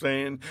friends are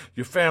saying,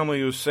 your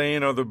family is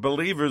saying, other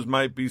believers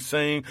might be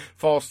saying,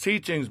 false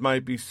teachings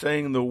might be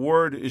saying, the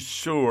word is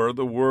sure,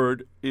 the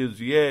word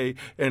is yea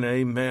and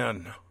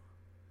amen.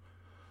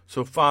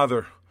 So,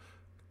 Father,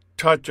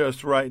 touch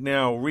us right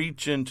now.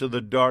 Reach into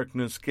the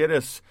darkness. Get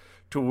us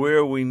to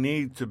where we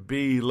need to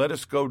be. Let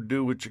us go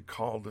do what you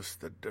called us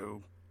to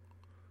do.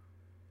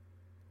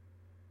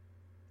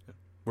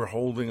 We're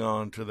holding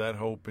on to that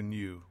hope in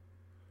you.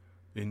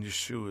 In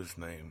Yeshua's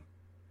name,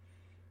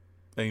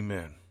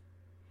 amen.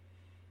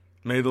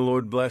 May the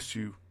Lord bless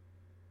you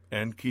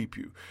and keep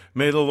you.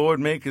 May the Lord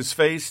make his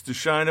face to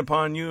shine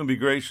upon you and be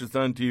gracious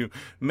unto you.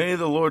 May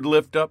the Lord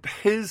lift up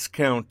his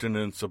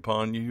countenance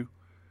upon you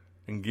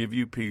and give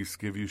you peace,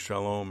 give you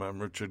shalom. I'm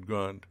Richard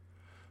Grund.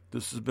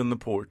 This has been The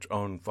Porch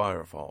on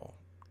Firefall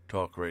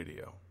Talk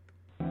Radio.